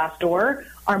actually on Glassdoor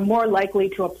are more likely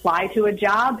to apply to a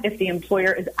job if the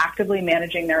employer is actively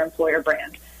managing their employer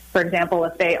brand. For example,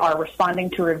 if they are responding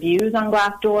to reviews on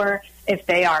Glassdoor, if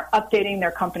they are updating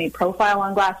their company profile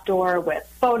on Glassdoor with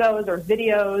photos or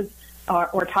videos,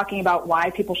 or talking about why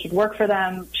people should work for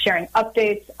them, sharing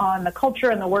updates on the culture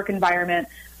and the work environment.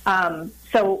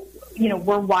 So,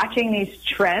 we're watching these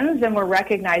trends, and we're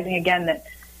recognizing, again, that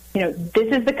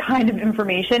this is the kind of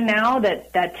information now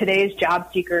that today's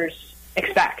job seekers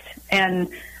expect. And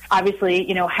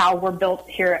obviously, how we're built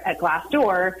here at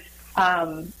Glassdoor,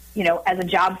 as a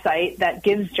job site that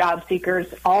gives job seekers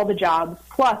all the jobs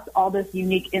plus all this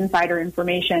unique insider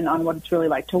information on what it's really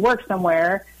like to work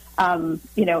somewhere.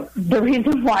 The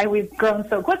reason why we've grown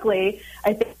so quickly,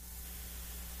 I think,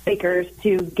 seekers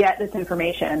to get this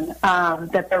information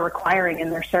that they're requiring in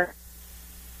their search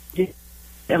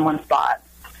in one spot.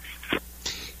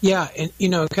 Yeah, and,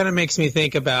 it kind of makes me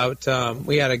think about,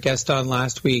 we had a guest on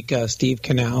last week, Steve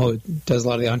Canal, who does a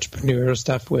lot of the entrepreneurial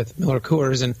stuff with Miller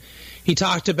Coors, and he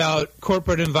talked about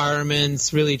corporate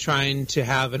environments really trying to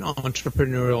have an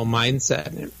entrepreneurial mindset.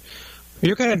 And what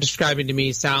you're kind of describing to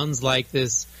me sounds like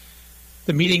the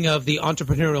meeting of the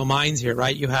entrepreneurial minds here,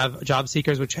 right? You have job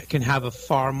seekers which can have a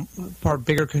far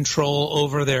bigger control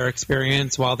over their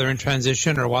experience while they're in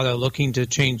transition or while they're looking to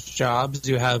change jobs.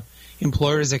 You have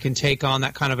employers that can take on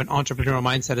that kind of an entrepreneurial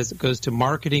mindset as it goes to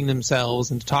marketing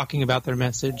themselves and to talking about their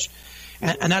message.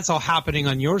 And that's all happening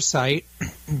on your site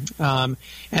and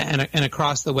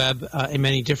across the web in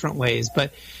many different ways.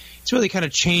 But it's really kind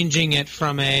of changing it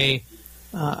from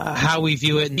how we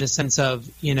view it in the sense of,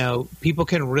 people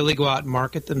can really go out and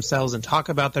market themselves and talk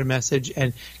about their message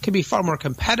and can be far more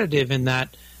competitive in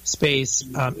that space,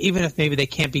 even if maybe they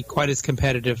can't be quite as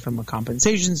competitive from a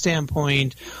compensation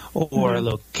standpoint or a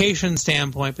location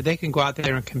standpoint, but they can go out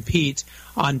there and compete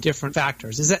on different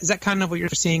factors. Is that kind of what you're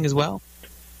seeing as well?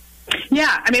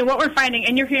 Yeah, what we're finding,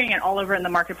 and you're hearing it all over in the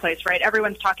marketplace, right?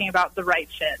 Everyone's talking about the right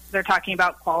fit. They're talking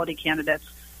about quality candidates.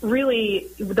 Really,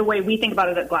 the way we think about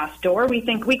it at Glassdoor,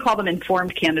 we call them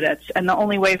informed candidates, and the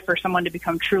only way for someone to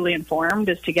become truly informed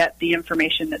is to get the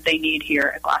information that they need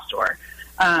here at Glassdoor.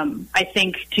 I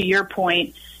think, to your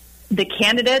point, the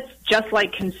candidates, just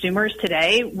like consumers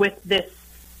today, with this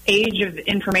age of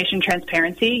information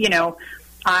transparency,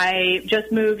 I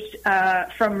just moved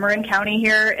from Marin County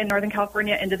here in Northern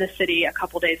California into the city a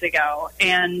couple days ago,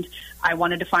 and I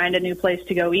wanted to find a new place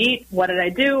to go eat. What did I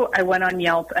do? I went on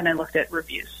Yelp and I looked at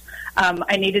reviews.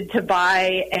 I needed to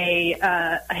buy a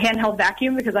handheld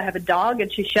vacuum because I have a dog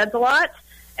and she sheds a lot.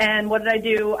 And what did I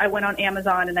do? I went on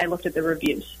Amazon and I looked at the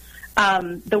reviews.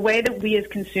 The way that we as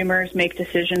consumers make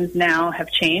decisions now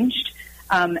have changed.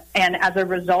 And as a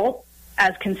result,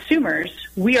 as consumers,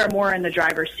 we are more in the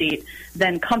driver's seat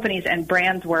than companies and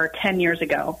brands were 10 years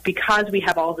ago because we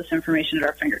have all of this information at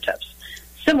our fingertips.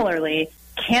 Similarly,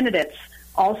 candidates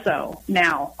also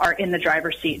now are in the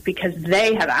driver's seat because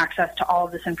they have access to all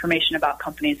of this information about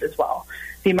companies as well.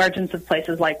 The emergence of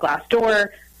places like Glassdoor,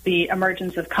 the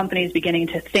emergence of companies beginning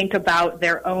to think about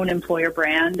their own employer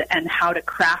brand and how to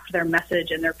craft their message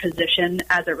and their position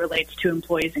as it relates to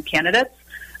employees and candidates.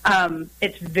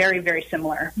 It's very, very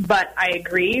similar. But I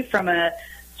agree, from a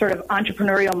sort of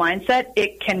entrepreneurial mindset,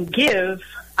 it can give,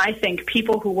 I think,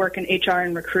 people who work in HR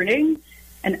and recruiting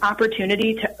an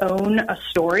opportunity to own a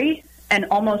story and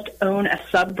almost own a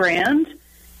sub-brand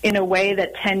in a way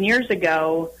that 10 years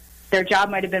ago their job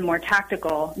might have been more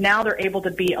tactical. Now they're able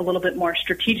to be a little bit more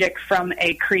strategic from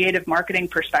a creative marketing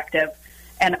perspective.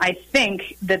 And I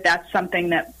think that that's something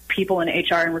that people in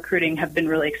HR and recruiting have been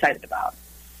really excited about.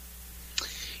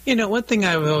 One thing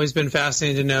I've always been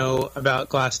fascinated to know about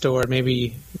Glassdoor,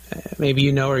 maybe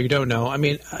you know or you don't know.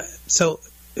 So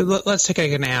let's take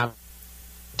an app,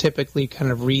 typically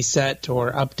kind of reset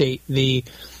or update the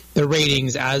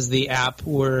ratings as the app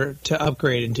were to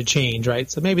upgrade and to change, right?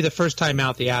 So maybe the first time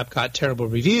out the app got terrible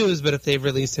reviews, but if they've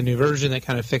released a new version that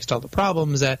kind of fixed all the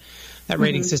problems, that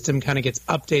rating system kind of gets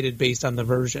updated based on the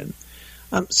version.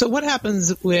 So what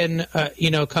happens when,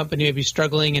 a company may be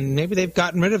struggling and maybe they've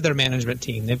gotten rid of their management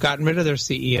team, they've gotten rid of their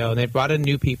CEO, and they've brought in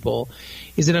new people?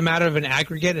 Is it a matter of an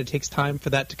aggregate? It takes time for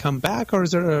that to come back, or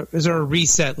is there a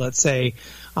reset, let's say,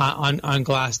 on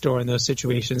Glassdoor in those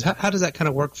situations? How does that kind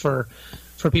of work for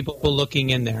people looking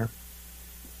in there?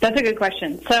 That's a good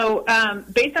question. So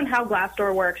based on how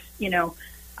Glassdoor works,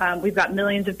 we've got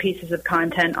millions of pieces of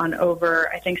content on over,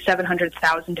 I think,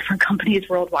 700,000 different companies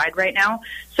worldwide right now.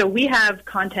 So we have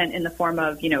content in the form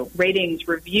of, ratings,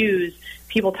 reviews,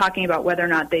 people talking about whether or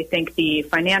not they think the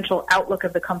financial outlook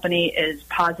of the company is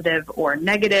positive or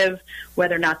negative,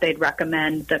 whether or not they'd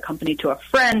recommend the company to a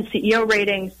friend, CEO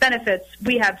ratings, benefits.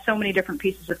 We have so many different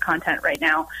pieces of content right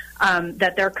now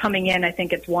that they're coming in. I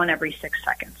think it's one every 6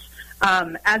 seconds.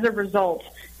 As a result,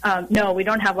 no, we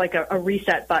don't have like a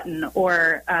reset button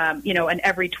or, an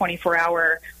every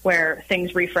 24-hour where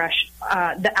things refresh.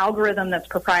 The algorithm that's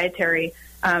proprietary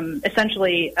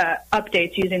essentially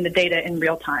updates using the data in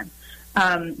real time.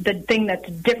 The thing that's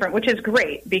different, which is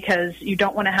great because you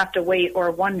don't want to have to wait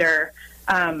or wonder.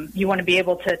 You want to be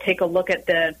able to take a look at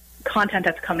the content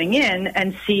that's coming in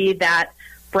and see that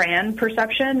brand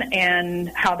perception and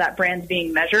how that brand's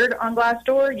being measured on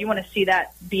Glassdoor. You want to see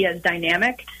that be as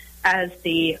dynamic as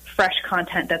the fresh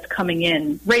content that's coming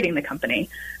in rating the company.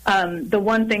 The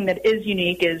one thing that is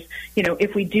unique is,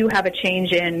 if we do have a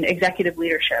change in executive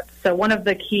leadership. So one of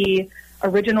the key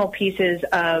original pieces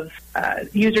of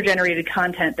user-generated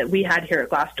content that we had here at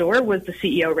Glassdoor was the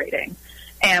CEO rating.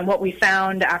 And what we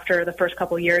found after the first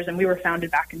couple of years, and we were founded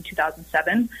back in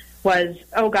 2007, was,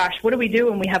 oh gosh, what do we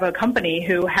do when we have a company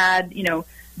who had,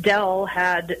 Dell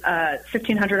had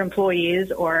 1,500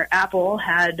 employees, or Apple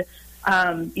had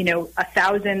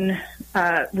 1,000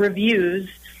 reviews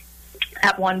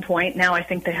at one point. Now I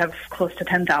think they have close to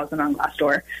 10,000 on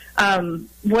Glassdoor.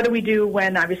 What do we do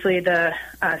when obviously the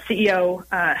CEO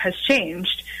has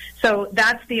changed? So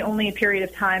that's the only period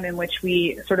of time in which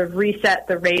we sort of reset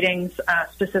the ratings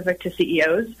specific to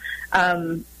CEOs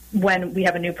when we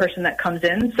have a new person that comes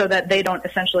in, so that they don't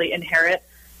essentially inherit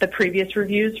the previous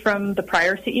reviews from the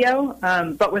prior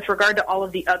CEO. But with regard to all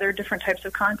of the other different types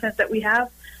of content that we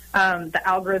have, the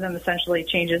algorithm essentially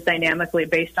changes dynamically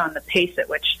based on the pace at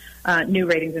which new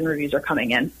ratings and reviews are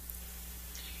coming in.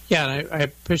 Yeah, and I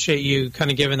appreciate you kind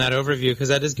of giving that overview, because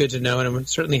that is good to know, and it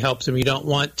certainly helps. And we don't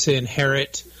want to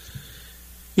inherit.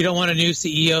 You don't want a new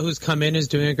CEO who's come in, who's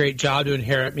doing a great job, to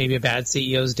inherit maybe a bad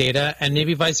CEO's data, and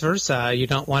maybe vice versa. You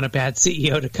don't want a bad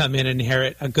CEO to come in and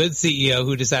inherit a good CEO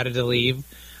who decided to leave.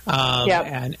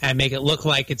 And make it look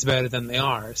like it's better than they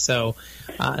are. So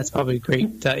it's probably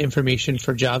great information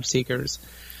for job seekers.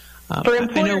 For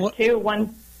employers, too,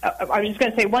 I was just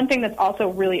going to say one thing that's also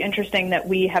really interesting that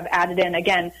we have added in,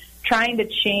 again, trying to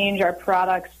change our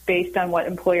products based on what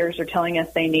employers are telling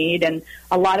us they need. And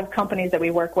a lot of companies that we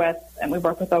work with, and we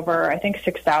work with over, I think,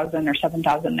 6,000 or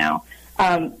 7,000 now,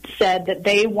 said that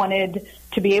they wanted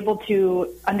to be able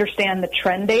to understand the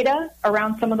trend data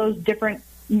around some of those different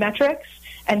metrics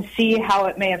and see how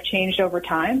it may have changed over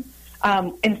time,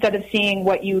 instead of seeing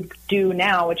what you do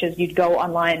now, which is you'd go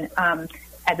online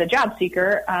as a job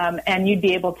seeker, and you'd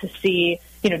be able to see,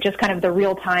 just kind of the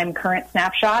real-time current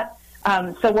snapshot.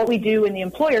 So what we do in the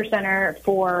Employer Center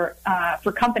for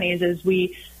companies is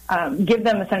we give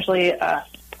them essentially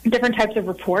different types of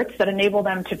reports that enable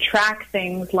them to track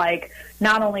things like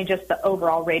not only just the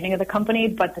overall rating of the company,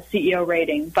 but the CEO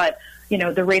rating, but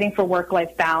the rating for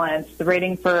work-life balance, the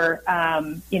rating for,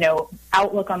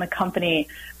 outlook on the company,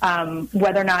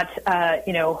 whether or not,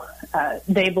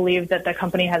 they believe that the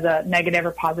company has a negative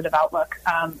or positive outlook.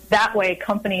 That way,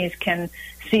 companies can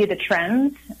see the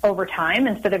trends over time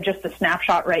instead of just the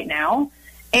snapshot right now.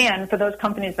 And for those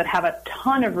companies that have a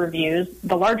ton of reviews,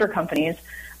 the larger companies,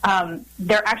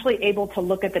 they're actually able to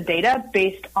look at the data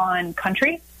based on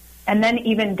country, and then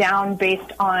even down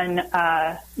based on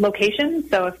location.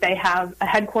 So if they have a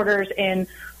headquarters in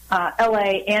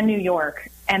LA and New York,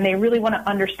 and they really want to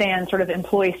understand sort of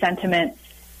employee sentiment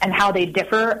and how they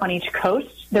differ on each coast,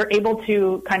 they're able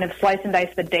to kind of slice and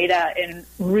dice the data in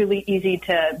really easy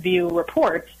to view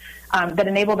reports that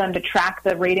enable them to track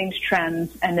the ratings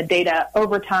trends and the data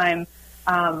over time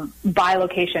by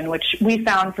location, which we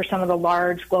found for some of the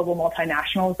large global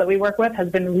multinationals that we work with has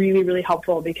been really, really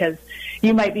helpful, because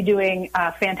you might be doing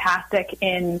fantastic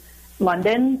in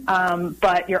London,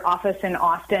 but your office in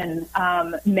Austin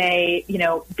may,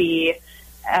 be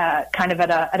kind of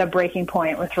at a breaking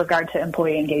point with regard to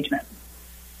employee engagement.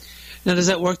 Now, does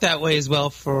that work that way as well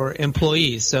for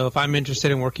employees? So if I'm interested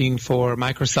in working for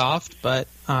Microsoft, but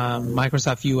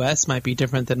Microsoft US might be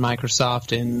different than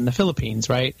Microsoft in the Philippines,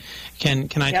 right? Can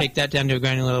I take that down to a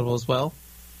granular level as well?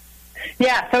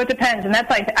 Yeah, so it depends, and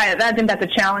that's I think that's a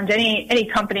challenge. Any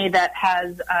company that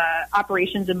has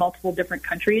operations in multiple different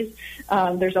countries,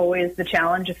 there's always the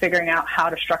challenge of figuring out how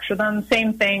to structure them.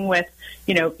 Same thing with,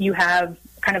 you have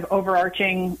kind of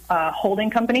overarching holding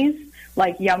companies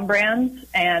like Yum Brands,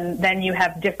 and then you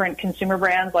have different consumer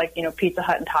brands like Pizza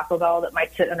Hut and Taco Bell that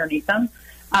might sit underneath them.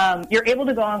 You're able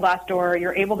to go on Glassdoor.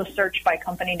 You're able to search by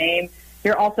company name.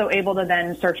 You're also able to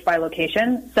then search by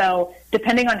location. So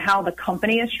depending on how the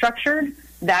company is structured,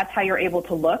 that's how you're able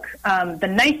to look. The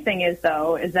nice thing is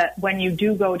that when you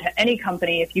do go to any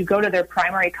company, if you go to their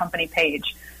primary company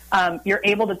page, you're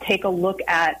able to take a look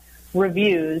at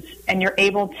reviews, and you're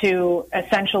able to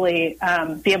essentially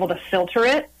be able to filter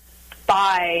it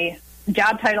by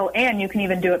job title, and you can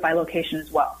even do it by location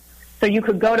as well. So you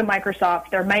could go to Microsoft.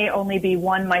 There may only be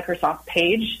one Microsoft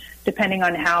page, depending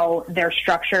on how they're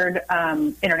structured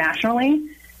internationally.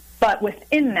 But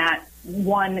within that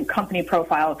one company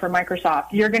profile for Microsoft,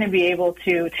 you're going to be able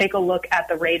to take a look at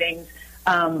the ratings,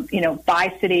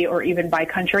 by city or even by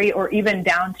country or even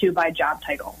down to by job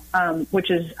title, which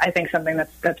is, I think, something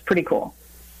that's pretty cool.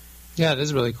 Yeah, it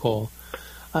is really cool.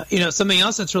 Something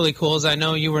else that's really cool is I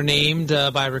know you were named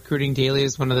by Recruiting Daily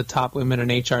as one of the top women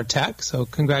in HR tech. So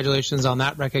congratulations on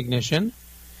that recognition.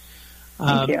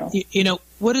 Thank you.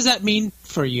 What does that mean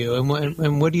for you?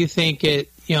 And what do you think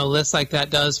lists like that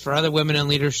does for other women in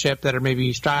leadership that are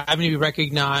maybe striving to be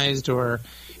recognized, or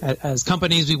as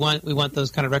companies, we want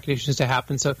those kind of recognitions to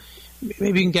happen. So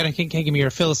maybe you can give me your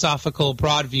philosophical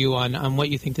broad view on what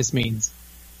you think this means.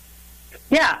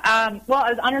 Yeah, well,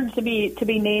 I was honored to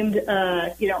be named,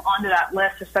 onto that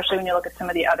list, especially when you look at some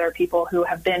of the other people who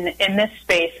have been in this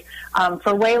space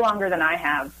for way longer than I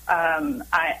have.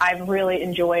 I've really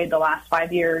enjoyed the last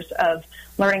 5 years of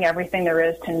learning everything there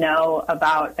is to know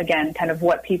about, again, kind of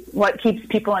what keeps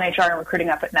people in HR and recruiting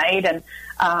up at night, and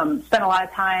spent a lot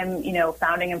of time,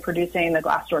 founding and producing the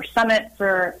Glassdoor Summit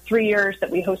for 3 years that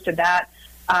we hosted that,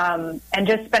 and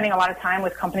just spending a lot of time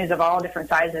with companies of all different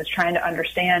sizes trying to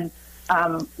understand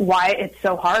why it's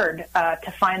so hard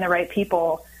to find the right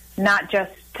people, not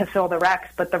just to fill the recs,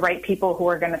 but the right people who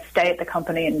are going to stay at the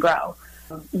company and grow.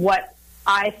 What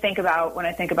I think about when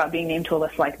I think about being named to a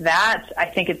list like that, I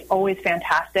think it's always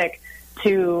fantastic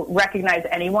to recognize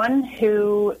anyone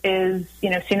who is,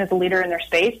 seen as a leader in their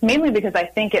space, mainly because I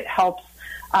think it helps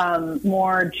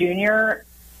more junior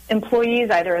employees,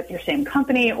 either at your same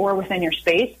company or within your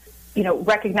space,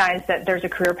 recognize that there's a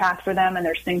career path for them and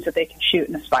there's things that they can shoot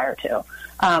and aspire to.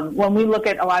 When we look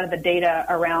at a lot of the data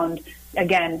around,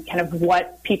 again, kind of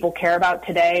what people care about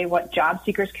today, what job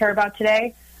seekers care about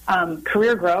today,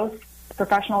 career growth,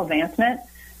 professional advancement,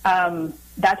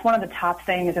 that's one of the top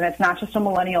things, and it's not just a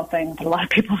millennial thing that a lot of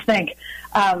people think,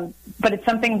 but it's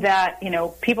something that,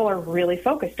 people are really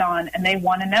focused on, and they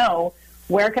want to know,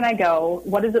 where can I go?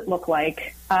 What does it look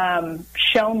like?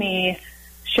 Show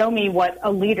me what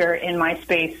a leader in my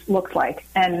space looks like,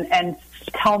 and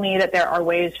tell me that there are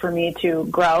ways for me to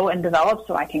grow and develop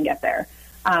so I can get there.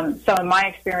 So in my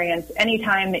experience,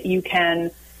 anytime that you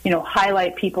can,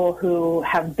 highlight people who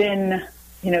have been,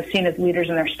 seen as leaders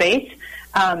in their space,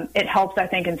 it helps, I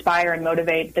think, inspire and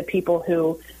motivate the people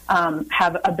who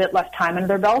have a bit less time under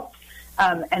their belts.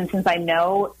 And since I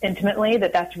know intimately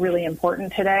that that's really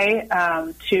important today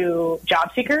to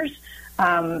job seekers,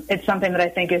 it's something that I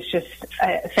think is just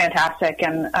fantastic.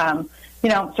 And,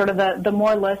 sort of the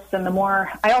more lists and the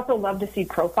more, I also love to see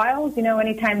profiles,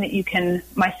 anytime that you can,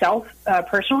 myself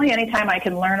personally, anytime I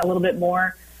can learn a little bit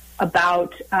more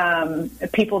about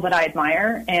people that I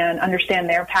admire and understand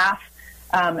their path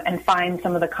and find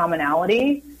some of the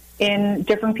commonality in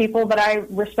different people that I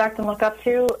respect and look up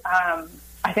to,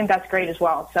 I think that's great as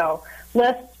well. So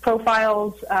lists,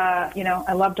 profiles,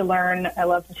 I love to learn. I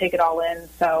love to take it all in.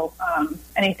 So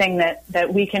anything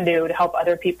that we can do to help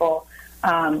other people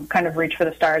kind of reach for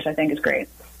the stars, I think is great.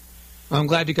 Well, I'm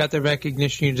glad you got the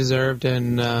recognition you deserved,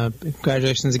 and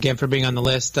congratulations again for being on the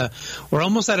list. We're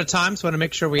almost out of time, so I want to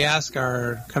make sure we ask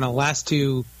our kind of last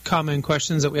two common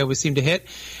questions that we always seem to hit.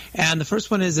 And the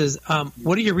first one is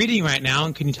what are you reading right now,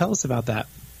 and can you tell us about that?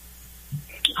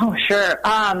 Oh, sure.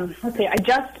 Let's see. I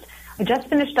just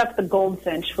finished up The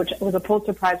Goldfinch, which was a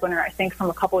Pulitzer Prize winner, I think, from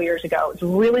a couple of years ago. It was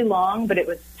really long, but it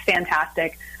was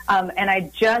fantastic. And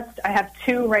I have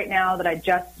two right now that I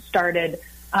just started.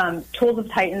 Tools of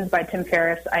Titans by Tim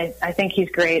Ferriss. I think he's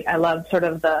great. I love sort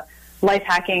of the life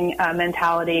hacking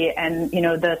mentality and,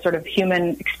 the sort of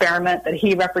human experiment that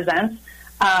he represents.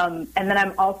 And then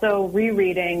I'm also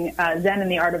rereading Zen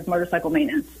and the Art of Motorcycle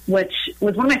Maintenance, which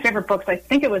was one of my favorite books. I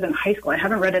think it was in high school. I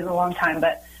haven't read it in a long time,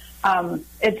 but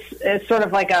it's sort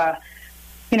of like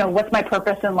what's my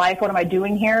purpose in life? What am I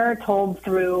doing here? Told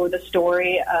through the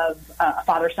story of a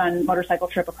father-son motorcycle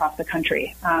trip across the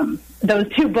country.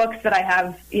 Those two books that I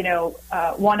have,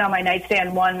 one on my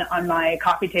nightstand, one on my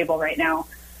coffee table right now,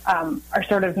 are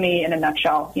sort of me in a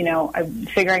nutshell. I'm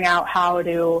figuring out how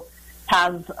to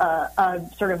have a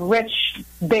sort of rich,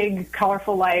 big,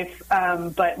 colorful life,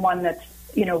 but one that's,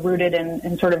 rooted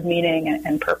in sort of meaning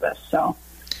and purpose. So,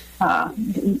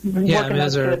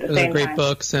 those are great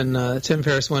books, and Tim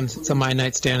Ferriss one, it's on my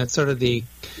nightstand. It's sort of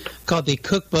called the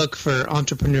cookbook for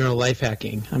entrepreneurial life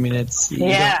hacking. I mean, you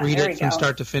don't read it from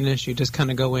start to finish. You just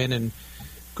kind of go in and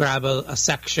grab a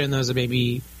section. Those are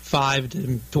maybe 5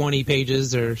 to 20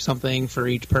 pages or something for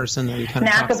each person that you kind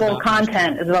of talks about. Snackable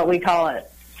content is what we call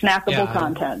it. Snackable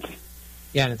content.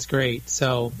 Yeah, and it's great.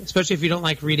 So, especially if you don't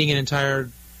like reading an entire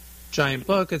giant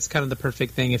book, it's kind of the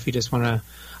perfect thing if you just want a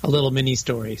little mini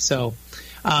story. So,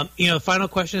 the final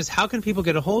question is, how can people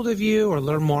get a hold of you or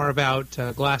learn more about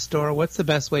Glassdoor? What's the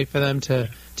best way for them to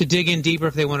dig in deeper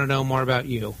if they want to know more about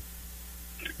you?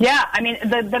 Yeah, I mean,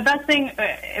 the best thing,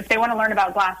 if they want to learn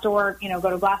about Glassdoor, go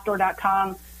to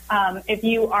Glassdoor.com. If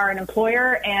you are an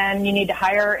employer and you need to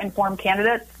hire informed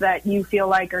candidates that you feel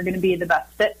like are going to be the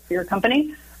best fit for your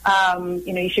company,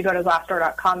 you should go to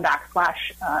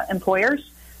Glassdoor.com/employers.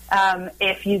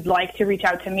 If you'd like to reach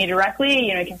out to me directly,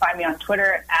 you can find me on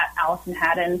Twitter at Alison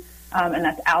Hadden, and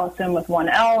that's Alison with one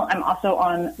L. I'm also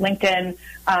on LinkedIn,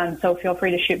 so feel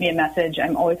free to shoot me a message.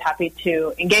 I'm always happy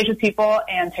to engage with people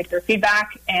and take their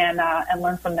feedback and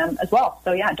learn from them as well.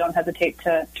 So, yeah, don't hesitate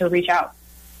to reach out.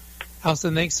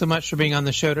 Alison, thanks so much for being on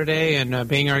the show today and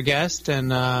being our guest, and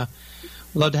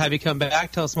love to have you come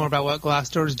back. Tell us more about what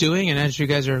Glassdoor is doing, and as you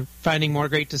guys are finding more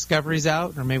great discoveries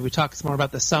out, or maybe we talk some more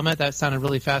about the summit. That sounded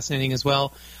really fascinating as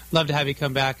well. Love to have you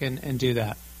come back and do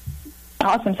that.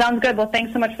 Awesome. Sounds good. Well,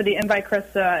 thanks so much for the invite, Chris.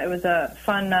 It was a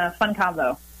fun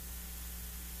convo.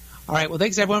 All right. Well,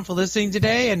 thanks, everyone, for listening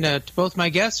today, and to both my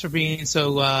guests for being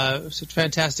such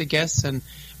fantastic guests and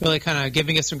really kind of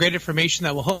giving us some great information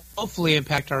that will hopefully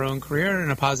impact our own career in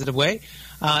a positive way.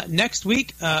 Next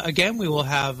week, again, we will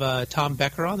have Tom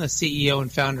Becker on, the CEO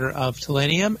and founder of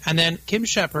Telenium, and then Kim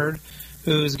Shepard,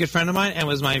 who's a good friend of mine and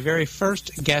was my very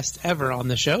first guest ever on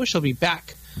the show. She'll be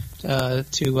back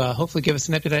to hopefully give us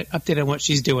an update on what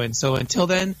she's doing. So until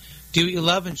then, do what you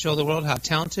love and show the world how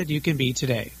talented you can be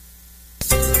today.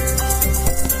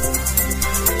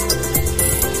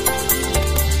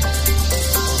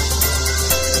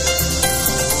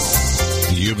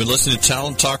 You've been listening to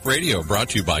Talent Talk Radio,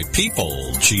 brought to you by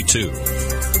People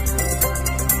G2.